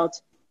about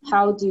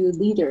how do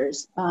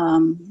leaders,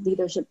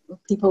 leadership,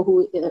 people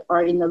who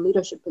are in the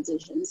leadership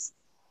positions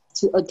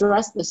to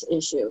address this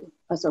issue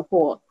as a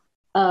whole.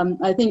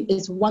 I think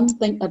it's one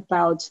thing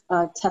about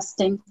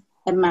testing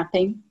and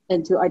mapping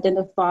and to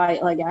identify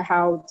like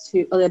how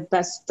to the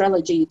best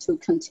strategy to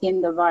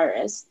contain the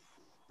virus.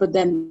 But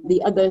then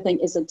the other thing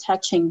is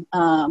attaching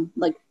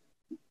like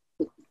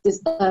this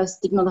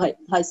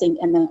stigmatizing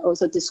and then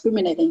also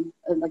discriminating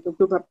like a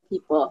group of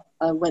people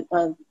with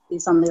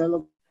based on their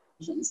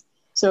locations.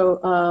 So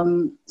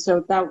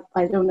so that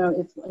I don't know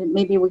if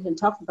maybe we can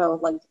talk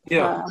about like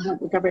what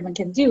the government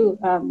can do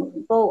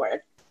moving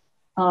forward.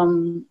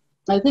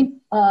 I think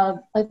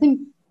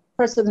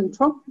President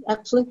Trump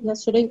actually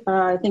yesterday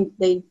I think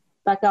they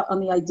back out on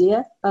the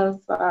idea of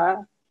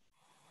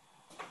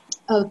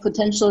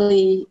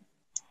potentially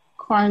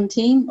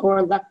quarantine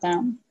or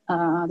lockdown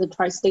the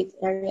tri-state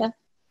area.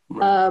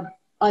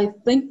 I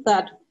think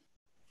that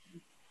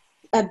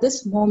at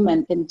this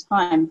moment in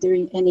time,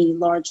 during any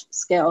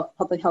large-scale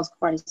public health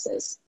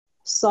crisis,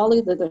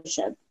 solid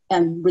leadership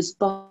and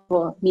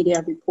responsible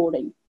media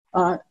reporting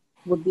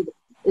will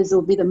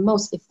be the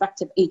most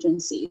effective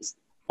agencies,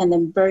 and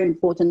then very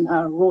important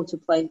role to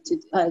play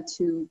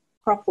to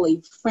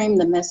properly frame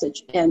the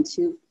message and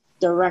to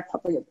direct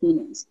public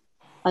opinions.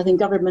 I think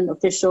government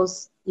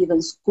officials,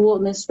 even school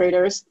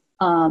administrators,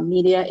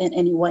 media, and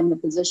anyone in a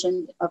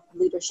position of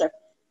leadership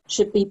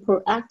should be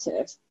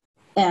proactive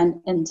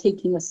and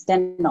taking a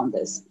stand on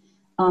this,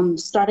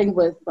 starting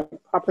with like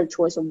proper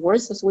choice of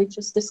words, as we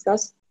just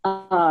discussed,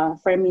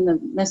 framing the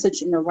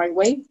message in the right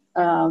way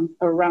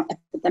around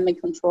epidemic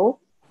control,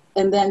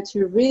 and then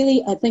to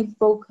really, I think,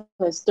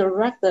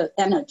 direct the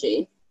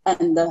energy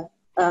and the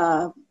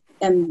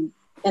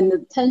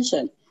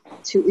attention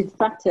to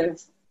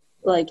effective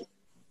like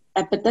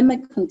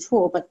epidemic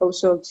control, but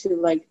also to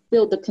like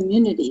build the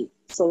community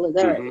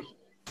solidarity.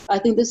 Mm-hmm. I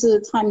think this is a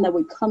time that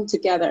we come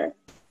together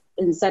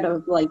instead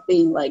of like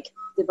being like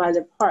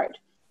divided apart.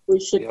 We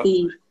should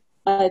be,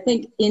 I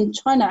think in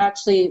China,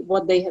 actually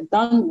what they have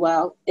done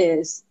well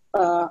is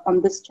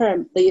on this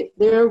term,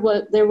 there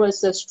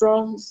was a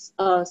strong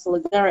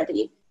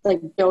solidarity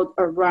like built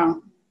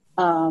around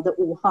the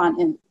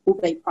Wuhan and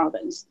Hubei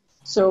province.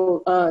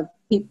 So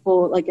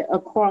people like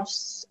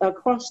across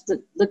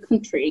the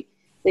country,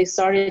 they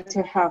started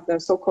to have the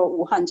so-called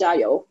Wuhan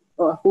Jiayou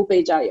or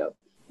Hubei Jiayou.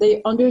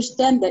 They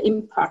understand the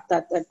impact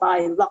that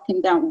by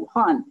locking down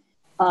Wuhan,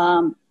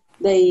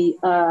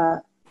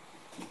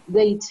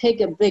 they take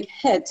a big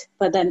hit,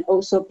 but then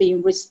also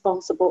being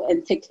responsible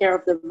and take care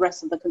of the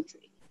rest of the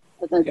country,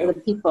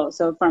 the people.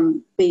 So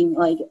from being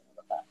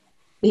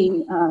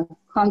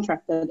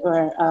contracted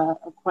or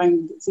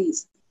acquiring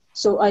disease.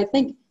 So I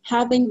think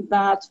having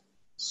that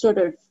sort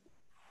of,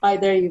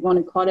 either you want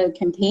to call it a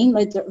campaign,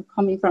 like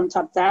coming from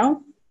top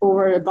down,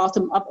 or a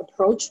bottom up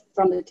approach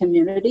from the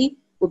community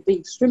would be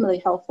extremely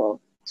helpful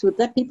to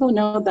let people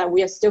know that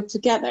we are still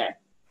together,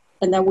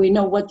 and then we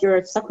know what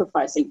you're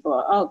sacrificing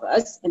for all of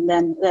us, and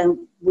then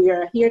we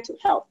are here to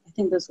help. I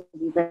think this will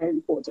be very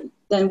important.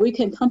 Then we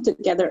can come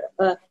together,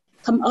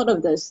 come out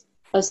of this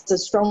as a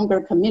stronger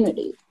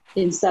community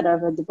instead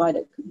of a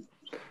divided community.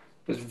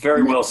 It's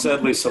very well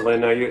said, Lisa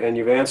Lynn. And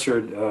you've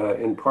answered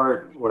in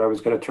part what I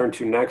was going to turn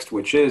to next,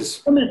 which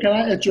is... Can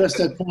I address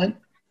that point?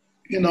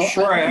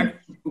 Sure,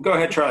 go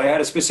ahead, Charlie. I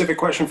had a specific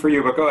question for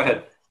you, but go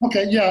ahead.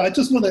 Okay, I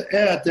just want to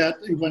add that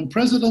when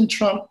President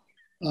Trump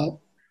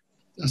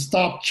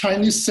stopped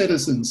Chinese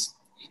citizens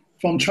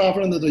from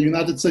traveling to the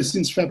United States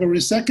since February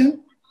 2nd,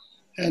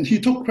 and he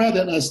took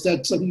credit as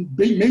that's a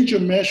big major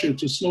measure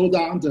to slow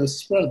down the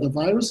spread of the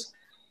virus.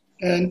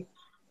 And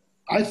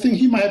I think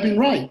he might have been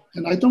right.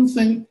 And I don't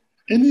think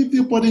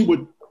anybody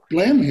would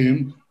blame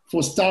him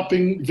for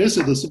stopping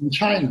visitors in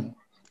China.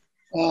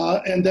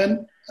 And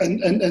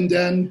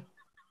then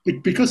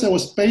because it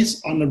was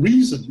based on a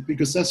reason,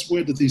 because that's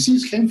where the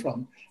disease came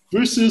from,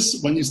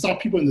 versus when you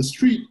stop people in the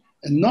street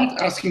and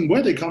not asking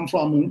where they come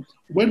from and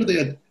whether they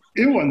are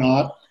ill or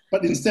not,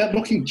 but instead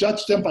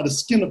judge them by the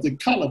skin of the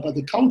color, by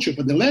the culture,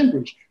 by the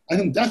language. I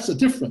think that's the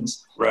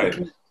difference. Right.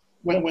 Because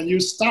when you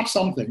stop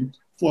something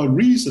for a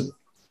reason,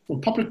 for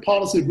public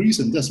policy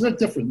reason, that's very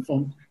different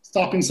from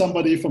stopping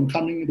somebody from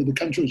coming into the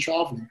country or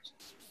traveling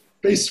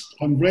based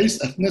on race,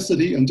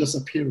 ethnicity, and just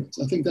appearance.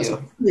 I think that's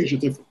a major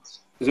difference.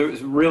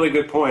 It's a really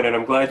good point, and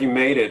I'm glad you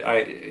made it.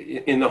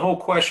 In the whole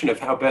question of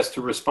how best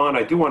to respond,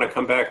 I do want to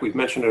come back. We've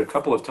mentioned it a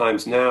couple of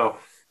times now,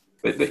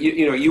 but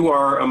you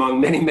are,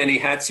 among many, many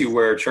hats you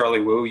wear,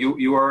 Charlie Wu,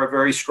 you are a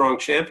very strong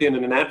champion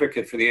and an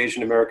advocate for the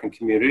Asian American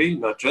community,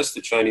 not just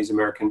the Chinese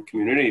American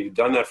community. You've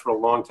done that for a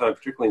long time,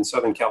 particularly in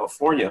Southern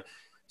California.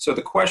 So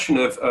the question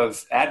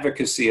of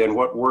advocacy and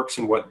what works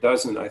and what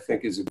doesn't, I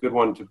think, is a good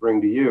one to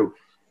bring to you.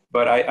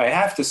 But I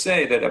have to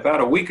say that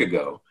about a week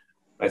ago,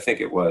 I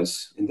think it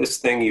was, in this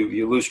thing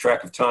you lose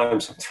track of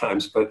time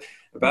sometimes, but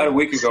about a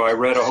week ago I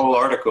read a whole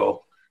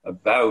article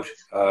about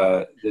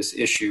this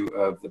issue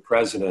of the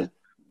president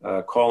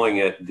calling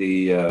it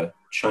the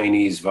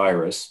Chinese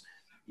virus.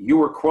 You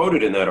were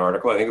quoted in that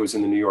article, I think it was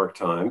in the New York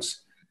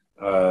Times,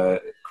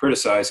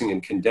 criticizing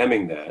and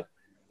condemning that.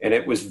 And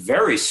it was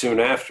very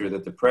soon after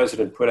that the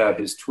president put out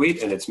his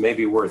tweet, and it's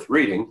maybe worth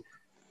reading.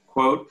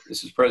 Quote,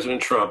 this is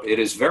President Trump, "It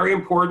is very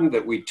important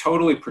that we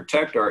totally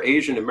protect our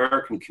Asian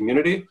American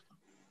community,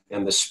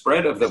 and the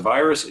spread of the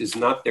virus is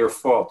not their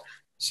fault."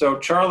 So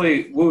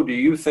Charlie Wu, do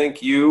you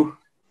think you,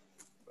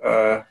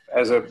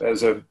 as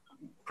a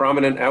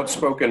prominent,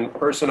 outspoken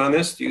person on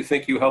this, do you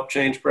think you helped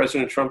change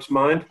President Trump's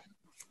mind?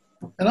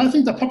 And I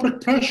think the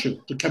public pressure,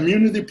 the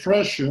community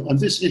pressure on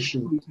this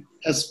issue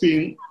has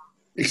been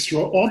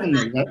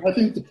extraordinary. I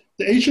think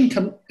the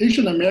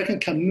Asian American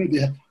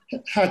community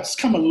has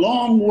come a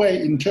long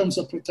way in terms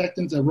of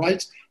protecting their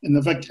rights and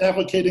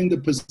advocating the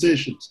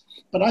positions.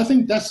 But I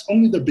think that's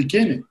only the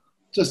beginning.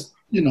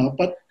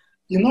 But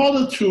in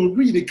order to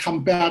really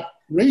combat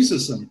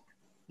racism,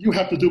 you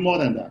have to do more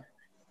than that.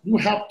 You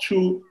have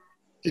to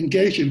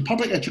engage in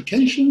public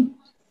education.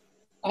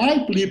 I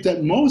believe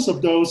that most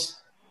of those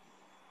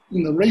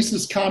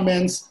racist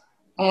comments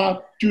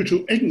are due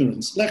to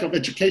ignorance, lack of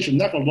education,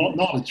 lack of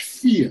knowledge,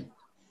 fear.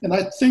 And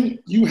I think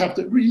you have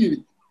to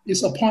really,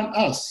 it's upon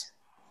us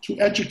to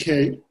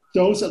educate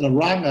those that are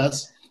around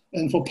us,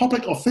 and for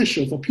public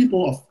officials, for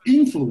people of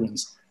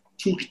influence,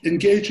 to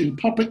engage in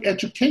public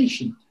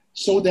education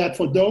so that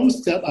for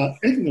those that are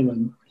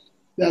ignorant,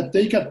 that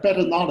they get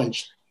better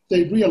knowledge,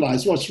 they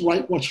realize what's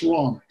right, what's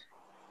wrong.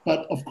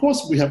 But of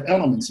course, we have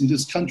elements in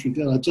this country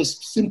that are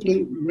just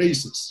simply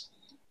racist.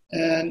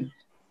 And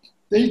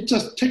they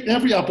just take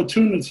every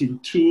opportunity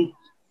to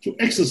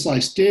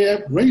exercise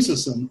their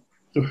racism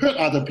to hurt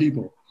other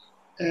people.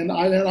 And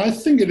I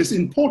think it is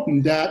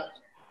important that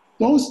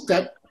those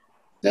that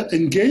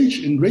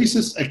engage in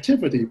racist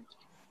activity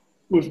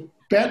with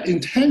bad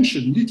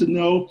intention need to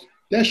know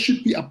there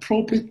should be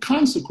appropriate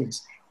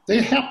consequence.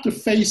 They have to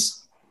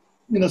face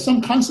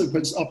some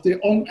consequence of their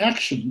own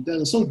action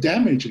that is so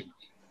damaging.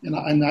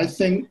 And I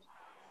think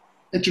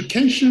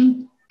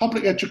education,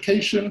 public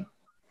education,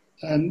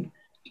 and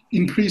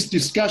increased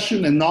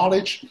discussion and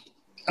knowledge,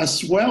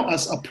 as well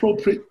as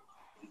appropriate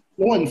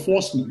law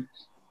enforcement,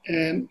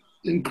 and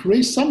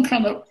create some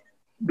kind of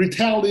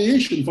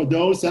retaliation for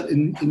those that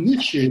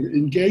engage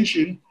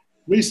in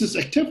racist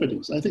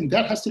activities. I think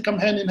that has to come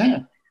hand in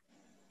hand.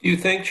 Do you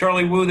think,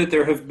 Charlie Wu, that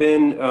there have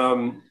been,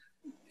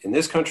 in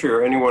this country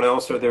or anyone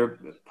else, are there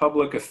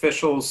public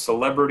officials,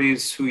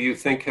 celebrities who you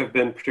think have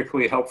been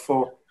particularly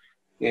helpful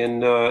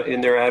in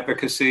their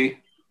advocacy,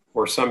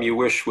 or some you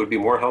wish would be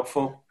more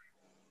helpful?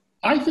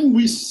 I think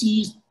we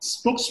see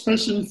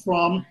spokespersons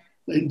from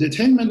the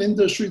entertainment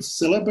industry,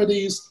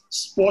 celebrities,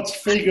 sports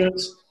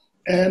figures,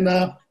 and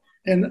I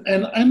think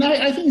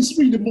it's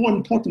really more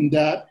important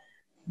that,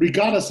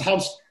 regardless of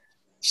how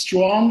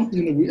strong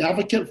we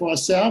advocate for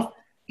ourselves,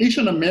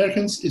 Asian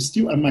Americans is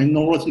still a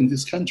minority in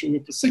this country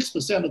with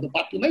 6% of the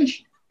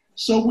population.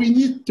 So we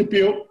need to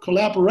build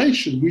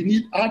collaboration. We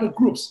need other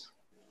groups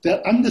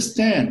that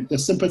understand, that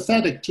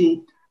sympathetic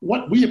to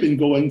what we have been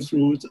going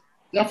through.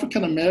 The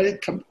African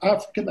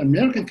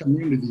American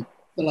community,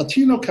 the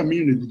Latino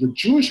community, the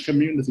Jewish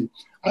community,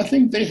 I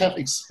think they have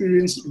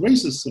experienced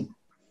racism,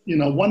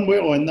 one way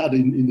or another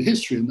in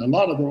history, and a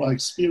lot of them have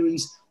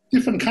experienced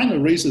different kind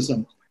of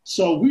racism.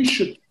 So we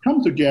should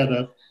come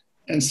together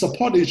and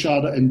support each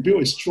other and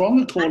build a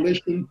stronger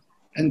coalition.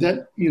 And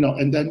then,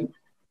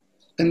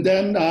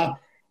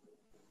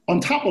 on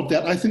top of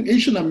that, I think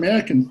Asian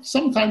Americans,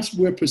 sometimes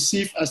we're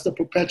perceived as the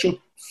perpetual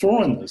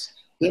foreigners,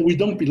 that we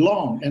don't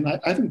belong. And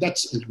I think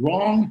that's a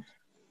wrong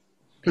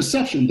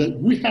perception that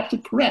we have to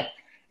correct.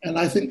 And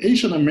I think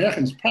Asian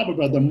Americans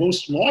probably are the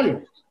most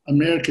loyal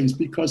Americans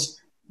because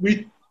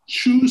we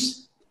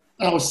choose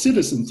our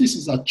citizens. This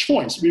is our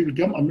choice. We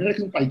become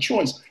Americans by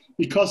choice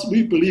because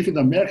we believe in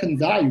American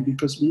value,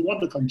 because we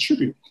want to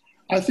contribute.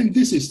 I think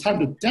this is time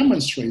to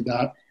demonstrate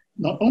that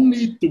not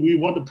only do we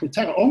want to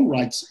protect our own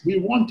rights, we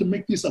want to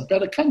make this a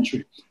better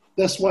country.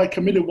 That's why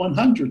Committee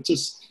 100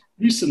 just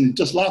recently,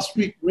 just last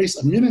week, raised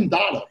 $1 million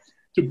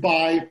to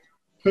buy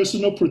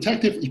personal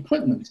protective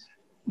equipment,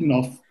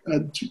 to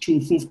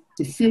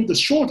fill the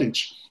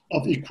shortage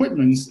of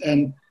equipment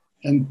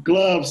and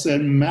gloves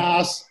and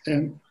masks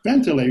and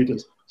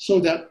ventilators, so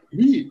that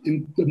we,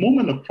 in the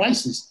moment of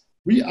crisis,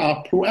 we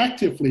are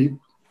proactively,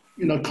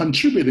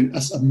 contributing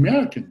as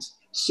Americans.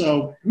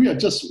 So we are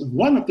just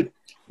one of the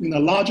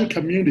larger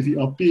community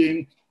of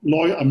being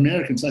loyal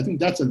Americans. I think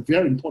that's a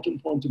very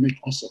important point to make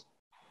also.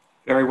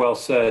 Very well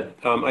said.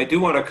 I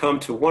do want to come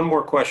to one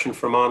more question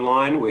from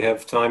online. We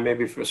have time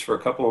maybe for a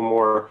couple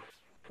more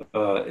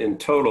in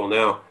total.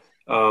 Now,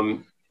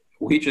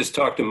 we just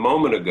talked a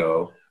moment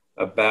ago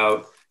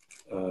about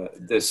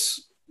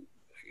this,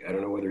 I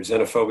don't know whether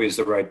xenophobia is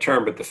the right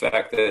term, but the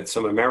fact that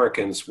some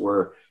Americans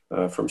were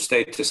from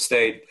state to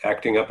state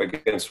acting up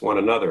against one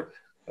another.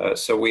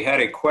 So we had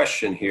a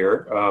question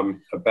here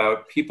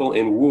about people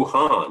in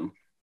Wuhan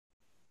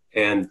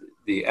and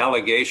the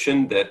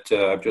allegation that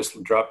I've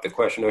just dropped the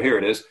question. Oh, here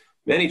it is.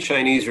 Many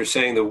Chinese are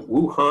saying the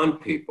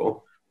Wuhan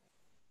people,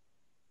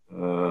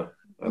 I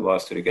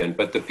lost it again,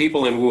 but the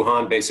people in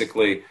Wuhan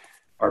basically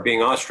are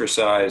being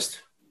ostracized,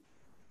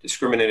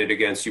 discriminated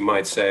against, you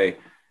might say,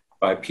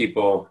 by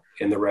people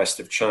in the rest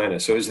of China.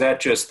 So is that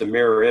just the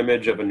mirror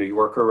image of a New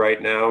Yorker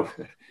right now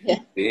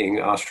being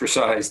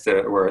ostracized,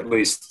 or at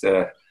least,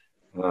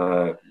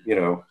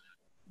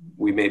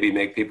 we maybe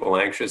make people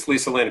anxious?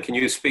 Leesa Lin, can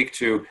you speak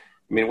to,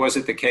 was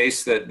it the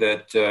case that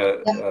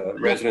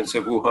residents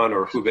of Wuhan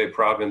or Hubei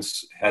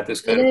province had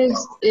this kind of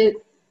problem?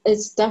 It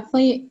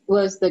definitely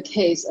was the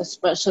case,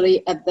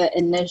 especially at the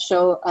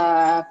initial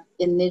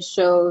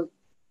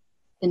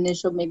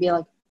maybe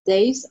like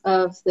days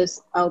of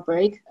this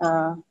outbreak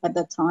at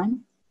that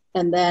time.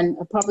 And then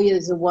probably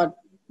is what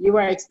you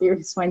are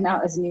experiencing right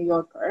now as a New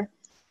Yorker.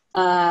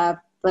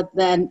 But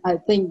then I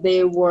think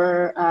there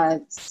were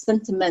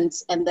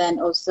sentiments and then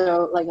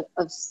also like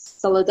of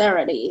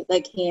solidarity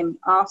that came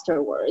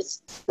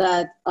afterwards,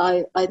 that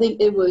I think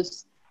it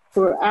was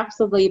for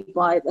absolutely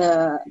by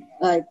the,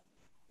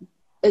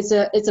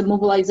 it's a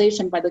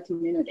mobilization by the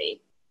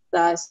community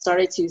that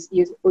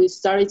we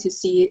started to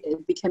see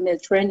it become a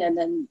trend, and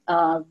then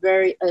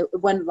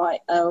went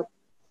like,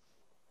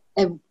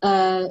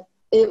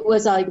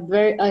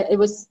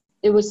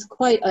 it was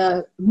quite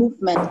a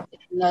movement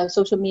in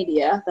social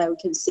media that we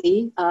can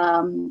see,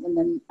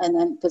 and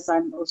then because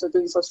I'm also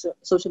doing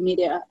social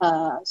media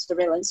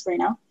surveillance right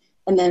now,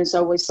 and then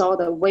so we saw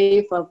the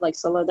wave of like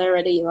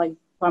solidarity, like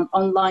from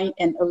online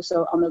and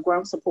also on the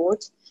ground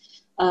support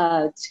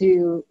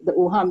to the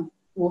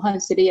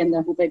Wuhan city and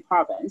the Hubei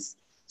province.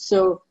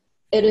 So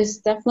it is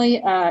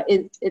definitely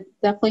it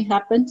definitely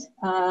happened,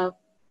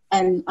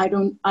 and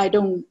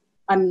I'm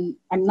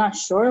not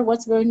sure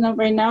what's going on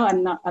right now.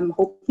 I'm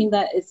hoping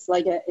that it's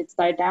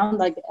died down.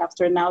 Like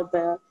after now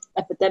the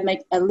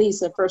epidemic, at least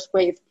the first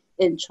wave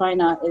in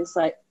China is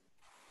like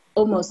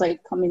almost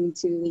like coming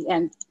to the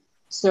end.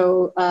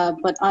 So,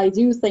 but I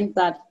do think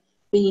that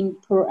being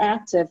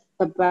proactive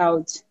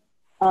about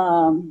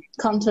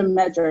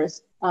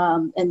countermeasures,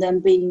 and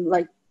then being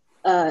like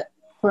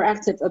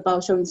proactive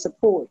about showing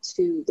support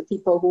to the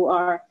people who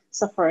are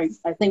suffering,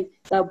 I think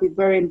that would be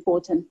very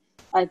important.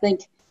 I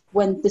think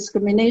when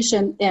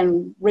discrimination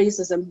and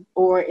racism,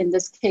 or in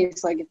this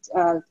case, like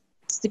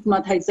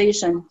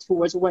stigmatization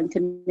towards one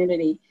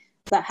community,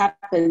 that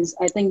happens,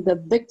 I think the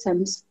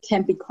victims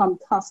can become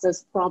cast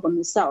as problem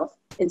itself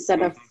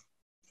instead of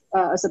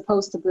as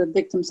opposed to the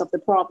victims of the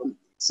problem.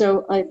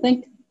 So I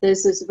think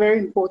this is very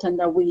important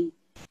that we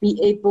be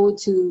able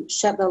to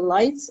shed the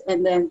lights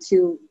and then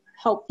to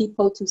help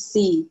people to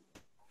see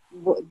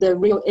what the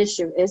real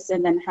issue is,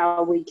 and then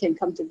how we can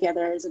come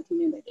together as a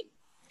community.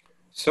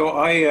 So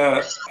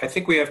I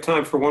think we have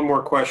time for one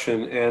more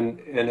question, and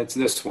it's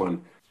this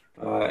one.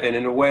 And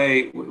in a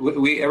way,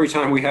 we every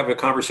time we have a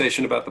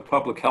conversation about the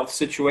public health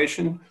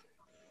situation,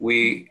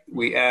 we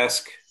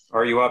ask,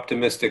 are you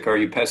optimistic? Are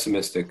you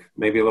pessimistic?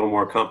 Maybe a little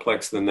more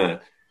complex than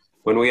that.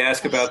 When we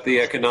ask about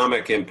the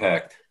economic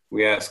impact,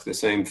 we ask the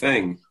same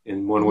thing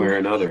in one way or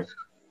another.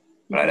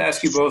 But I'd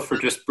ask you both for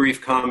just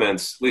brief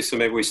comments. Leesa,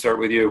 maybe we start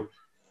with you.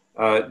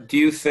 Do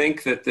you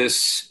think that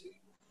this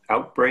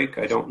outbreak,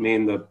 I don't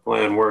mean the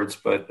play on words,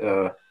 but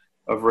of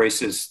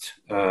racist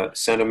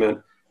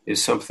sentiment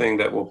is something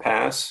that will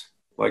pass,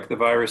 like the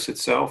virus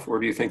itself? Or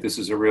do you think this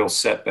is a real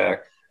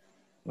setback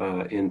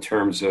in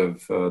terms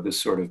of this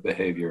sort of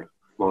behavior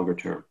longer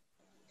term?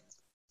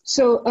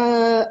 So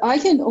I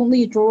can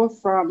only draw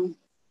from,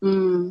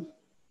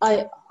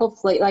 I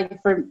hopefully,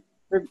 like for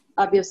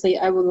obviously,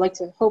 I would like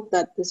to hope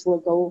that this will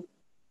go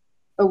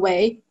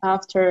away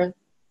after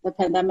the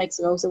pandemic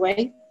goes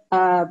away.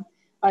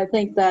 I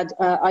think that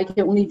I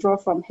can only draw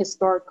from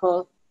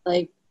historical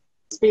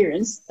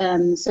experience.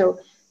 And so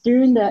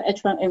during the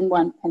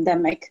H1N1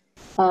 pandemic,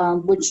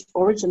 which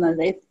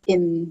originated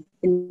in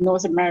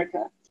North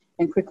America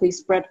and quickly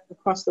spread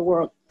across the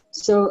world.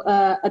 So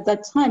at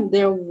that time,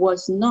 there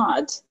was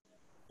not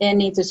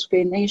any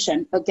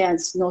discrimination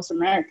against North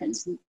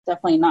Americans.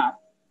 Definitely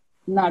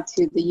not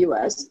to the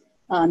U.S.,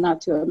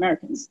 not to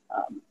Americans.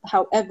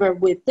 However,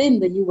 within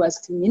the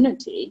U.S.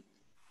 community,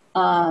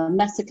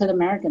 Mexican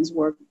Americans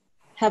were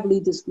heavily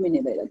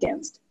discriminated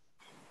against.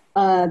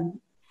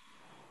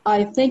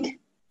 I think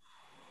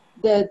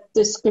the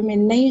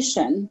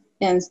discrimination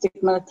and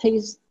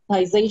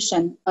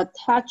stigmatization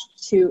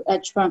attached to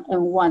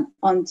H1N1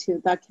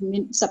 onto that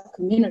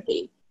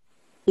sub-community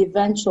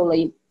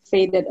eventually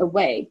faded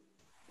away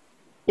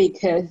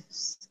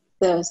because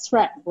the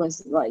threat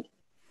was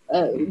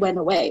went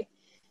away.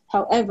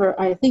 However,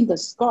 I think the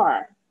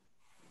scar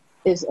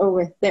is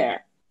always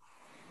there.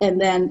 And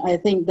then I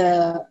think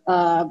the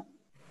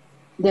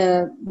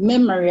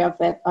memory of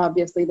it,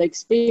 obviously the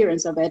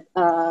experience of it,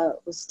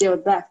 was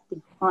still left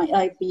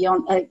behind,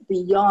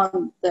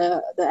 beyond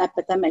the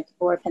epidemic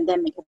or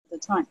pandemic at the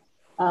time.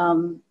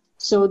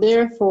 So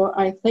therefore,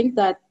 I think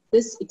that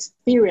this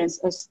experience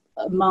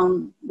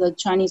among the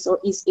Chinese or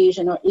East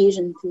Asian or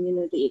Asian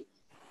community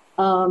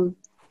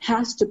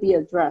has to be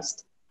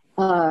addressed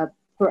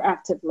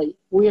proactively.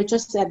 We are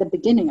just at the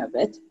beginning of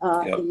it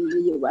in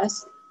the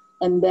U.S.,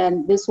 and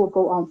then this will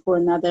go on for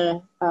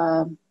another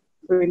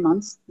 3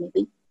 months,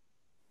 maybe.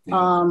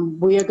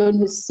 We are going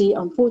to see,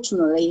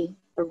 unfortunately,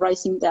 a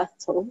rising death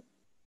toll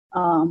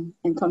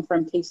and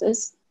confirmed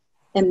cases.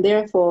 And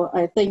therefore,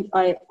 I think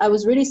I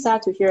was really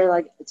sad to hear,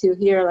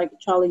 like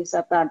Charlie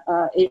said, that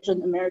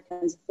Asian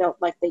Americans felt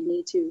like they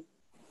need to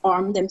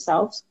arm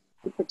themselves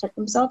to protect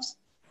themselves.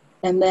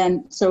 And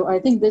then, so I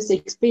think this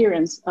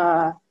experience,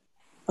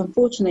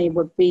 unfortunately,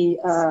 would be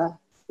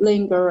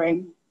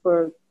lingering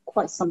for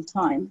quite some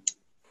time,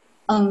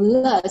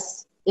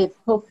 unless if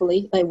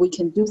hopefully we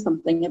can do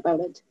something about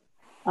it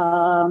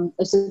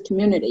as a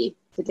community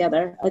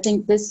together. I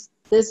think this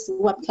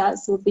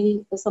webcast will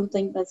be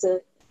something that's a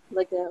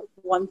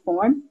one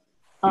form,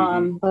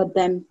 but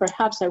then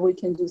perhaps we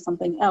can do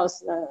something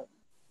else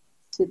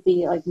to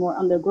be like more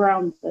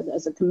underground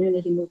as a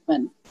community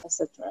movement,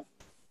 etc.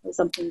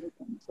 Something we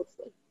can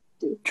hopefully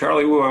do.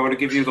 Charlie Wu, I want to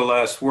give you the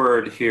last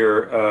word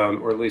here,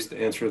 or at least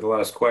answer the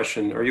last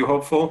question. Are you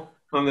hopeful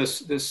on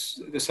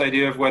this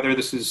idea of whether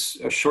this is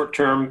a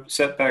short-term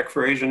setback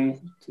for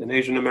Asian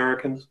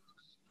Americans?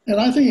 And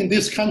I think in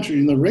this country,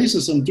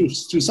 racism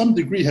to some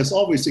degree has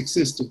always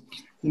existed.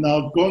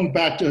 Going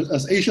back to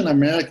as Asian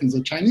Americans,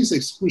 the Chinese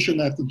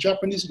exclusion act, the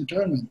Japanese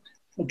internment.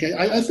 Okay,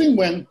 I think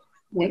when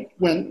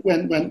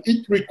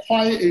it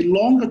requires a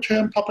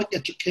longer-term public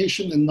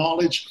education and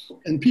knowledge,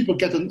 and people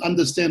get to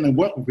understand and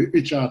work with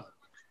each other,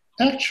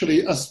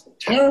 actually, as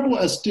terrible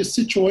as this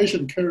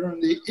situation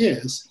currently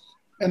is,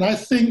 and I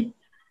think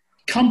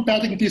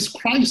combating this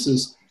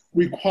crisis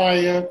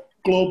require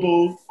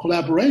global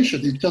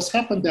collaboration. It just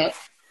happened that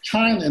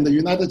China and the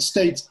United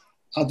States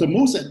are the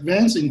most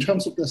advanced in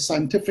terms of the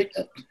scientific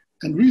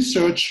and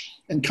research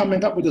and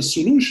coming up with a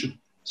solution.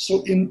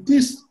 So in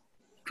this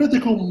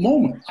critical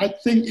moment, I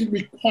think it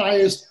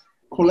requires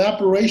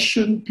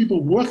collaboration,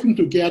 people working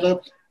together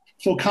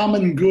for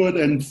common good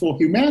and for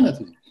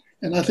humanity.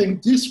 And I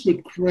think this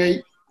would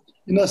create,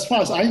 as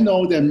far as I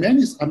know, there are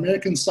many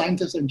American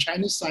scientists and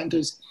Chinese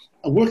scientists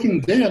are working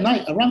day and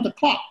night around the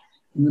clock.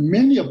 And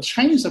many of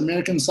Chinese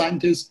American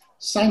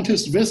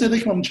scientists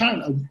visiting from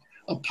China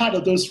are part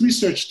of those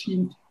research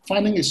teams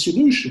finding a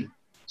solution.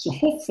 So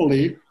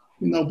hopefully,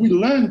 we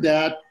learn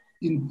that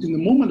in the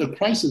moment of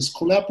crisis,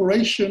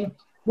 collaboration,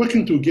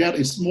 working together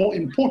is more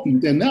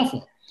important than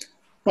ever.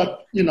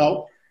 But,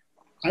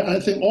 I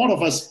think all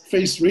of us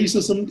face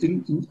racism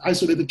in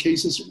isolated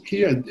cases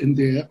here and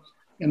there.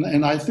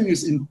 And I think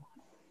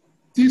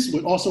this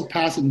would also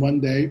pass in one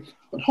day,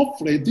 but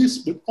hopefully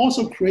this would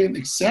also create an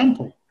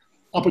example,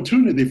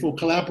 opportunity for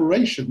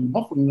collaboration. And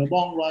hopefully in the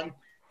long run,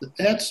 that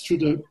adds to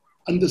the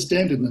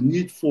understanding the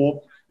need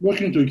for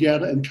working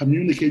together and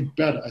communicate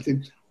better. I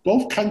think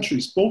both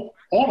countries, all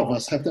of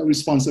us have that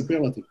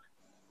responsibility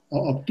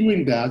of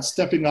doing that,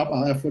 stepping up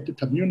our effort to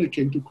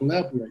communicate, to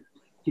collaborate,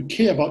 to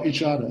care about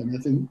each other. And I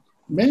think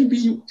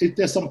maybe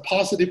there's some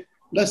positive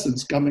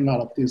lessons coming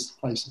out of this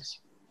crisis.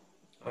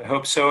 I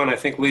hope so. And I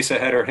think Leesa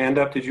had her hand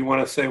up. Did you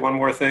want to say one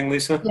more thing,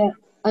 Leesa? Yeah,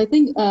 I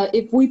think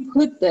if we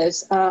put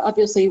this,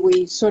 obviously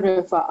we sort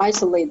of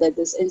isolated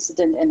this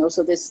incident and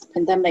also this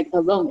pandemic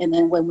alone. And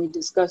then when we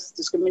discuss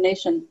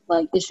discrimination,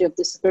 like issue of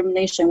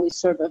discrimination, we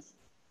sort of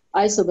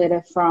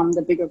isolated from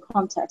the bigger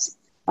context.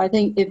 I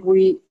think if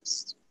we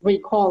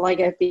recall,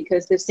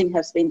 because this thing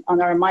has been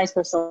on our minds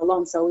for so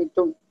long, so we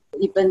don't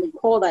even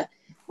recall that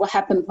what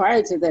happened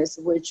prior to this,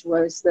 which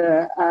was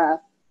the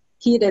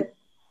heated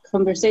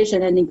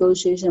conversation and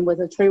negotiation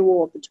with a trade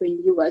war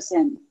between U.S.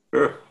 and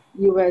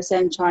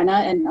China,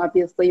 and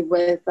obviously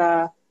with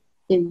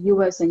in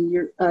U.S. and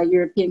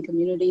European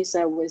communities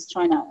with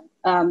China.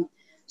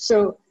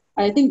 So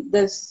I think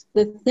the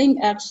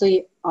thing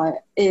actually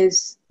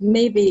is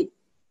maybe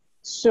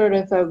sort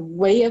of a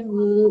way of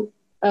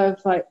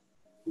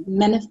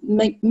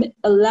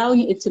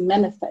allowing it to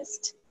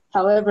manifest.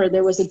 However,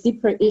 there was a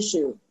deeper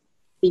issue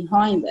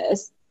behind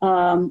this.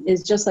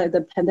 It's just like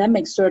the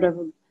pandemic sort of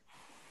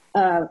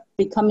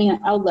becoming an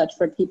outlet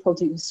for people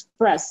to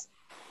express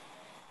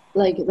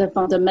like the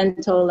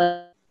fundamental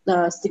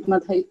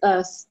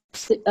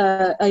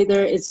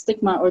either it's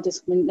stigma or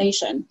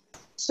discrimination.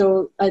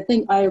 So I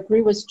think I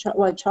agree with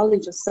what Charlie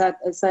just said,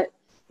 is that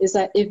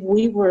if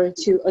we were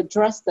to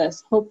address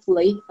this,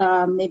 hopefully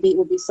maybe it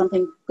would be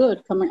something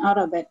good coming out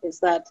of it, is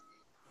that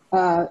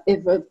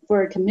if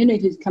for a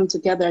community to come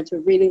together to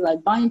really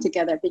like bind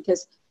together,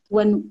 because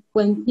when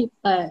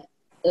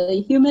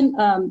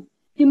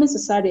human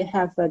society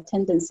have a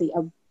tendency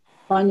of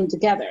binding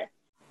together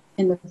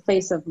in the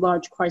face of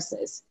large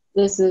crisis.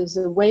 This is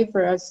a way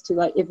for us to,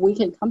 like, if we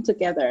can come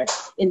together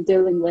in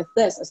dealing with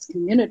this as a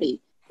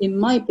community, it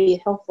might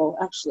be helpful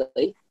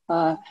actually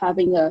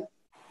having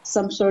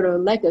some sort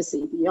of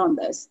legacy beyond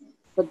this.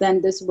 But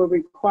then this will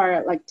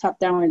require like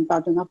top-down and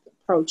bottom-up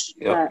approach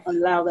that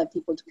allow that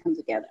people to come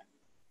together.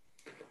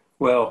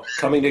 Well,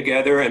 coming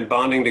together and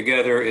bonding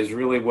together is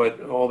really what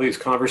all these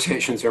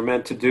conversations are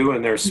meant to do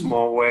in their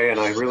small way. And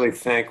I really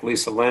thank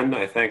Leesa Lin.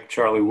 I thank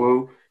Charlie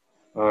Wu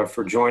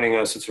for joining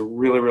us. It's a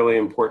really, really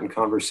important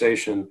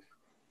conversation.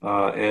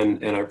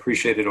 And I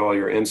appreciated all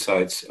your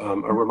insights. A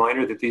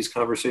reminder that these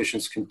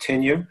conversations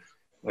continue.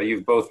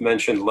 You've both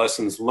mentioned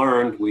lessons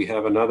learned. We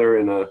have another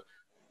in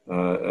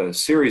a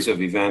series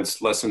of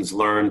events, lessons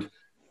learned,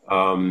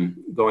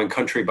 going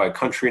country by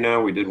country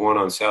now. We did one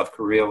on South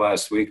Korea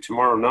last week.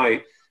 Tomorrow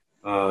night,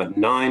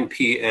 9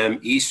 p.m.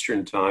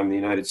 Eastern Time in the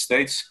United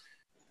States,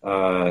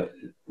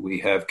 we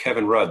have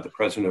Kevin Rudd, the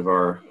president of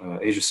our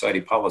Asia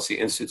Society Policy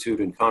Institute,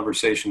 in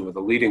conversation with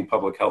a leading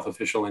public health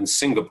official in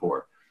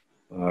Singapore,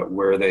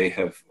 where they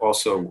have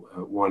also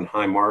won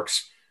high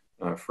marks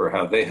for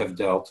how they have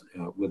dealt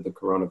with the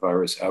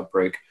coronavirus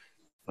outbreak.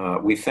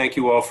 We thank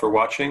you all for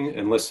watching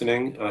and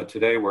listening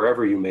today,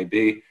 wherever you may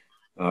be.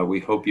 We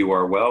hope you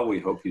are well. We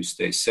hope you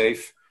stay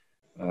safe.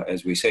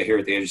 As we say here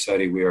at the Asia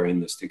Society, we are in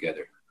this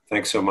together.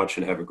 Thanks so much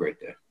and have a great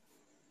day.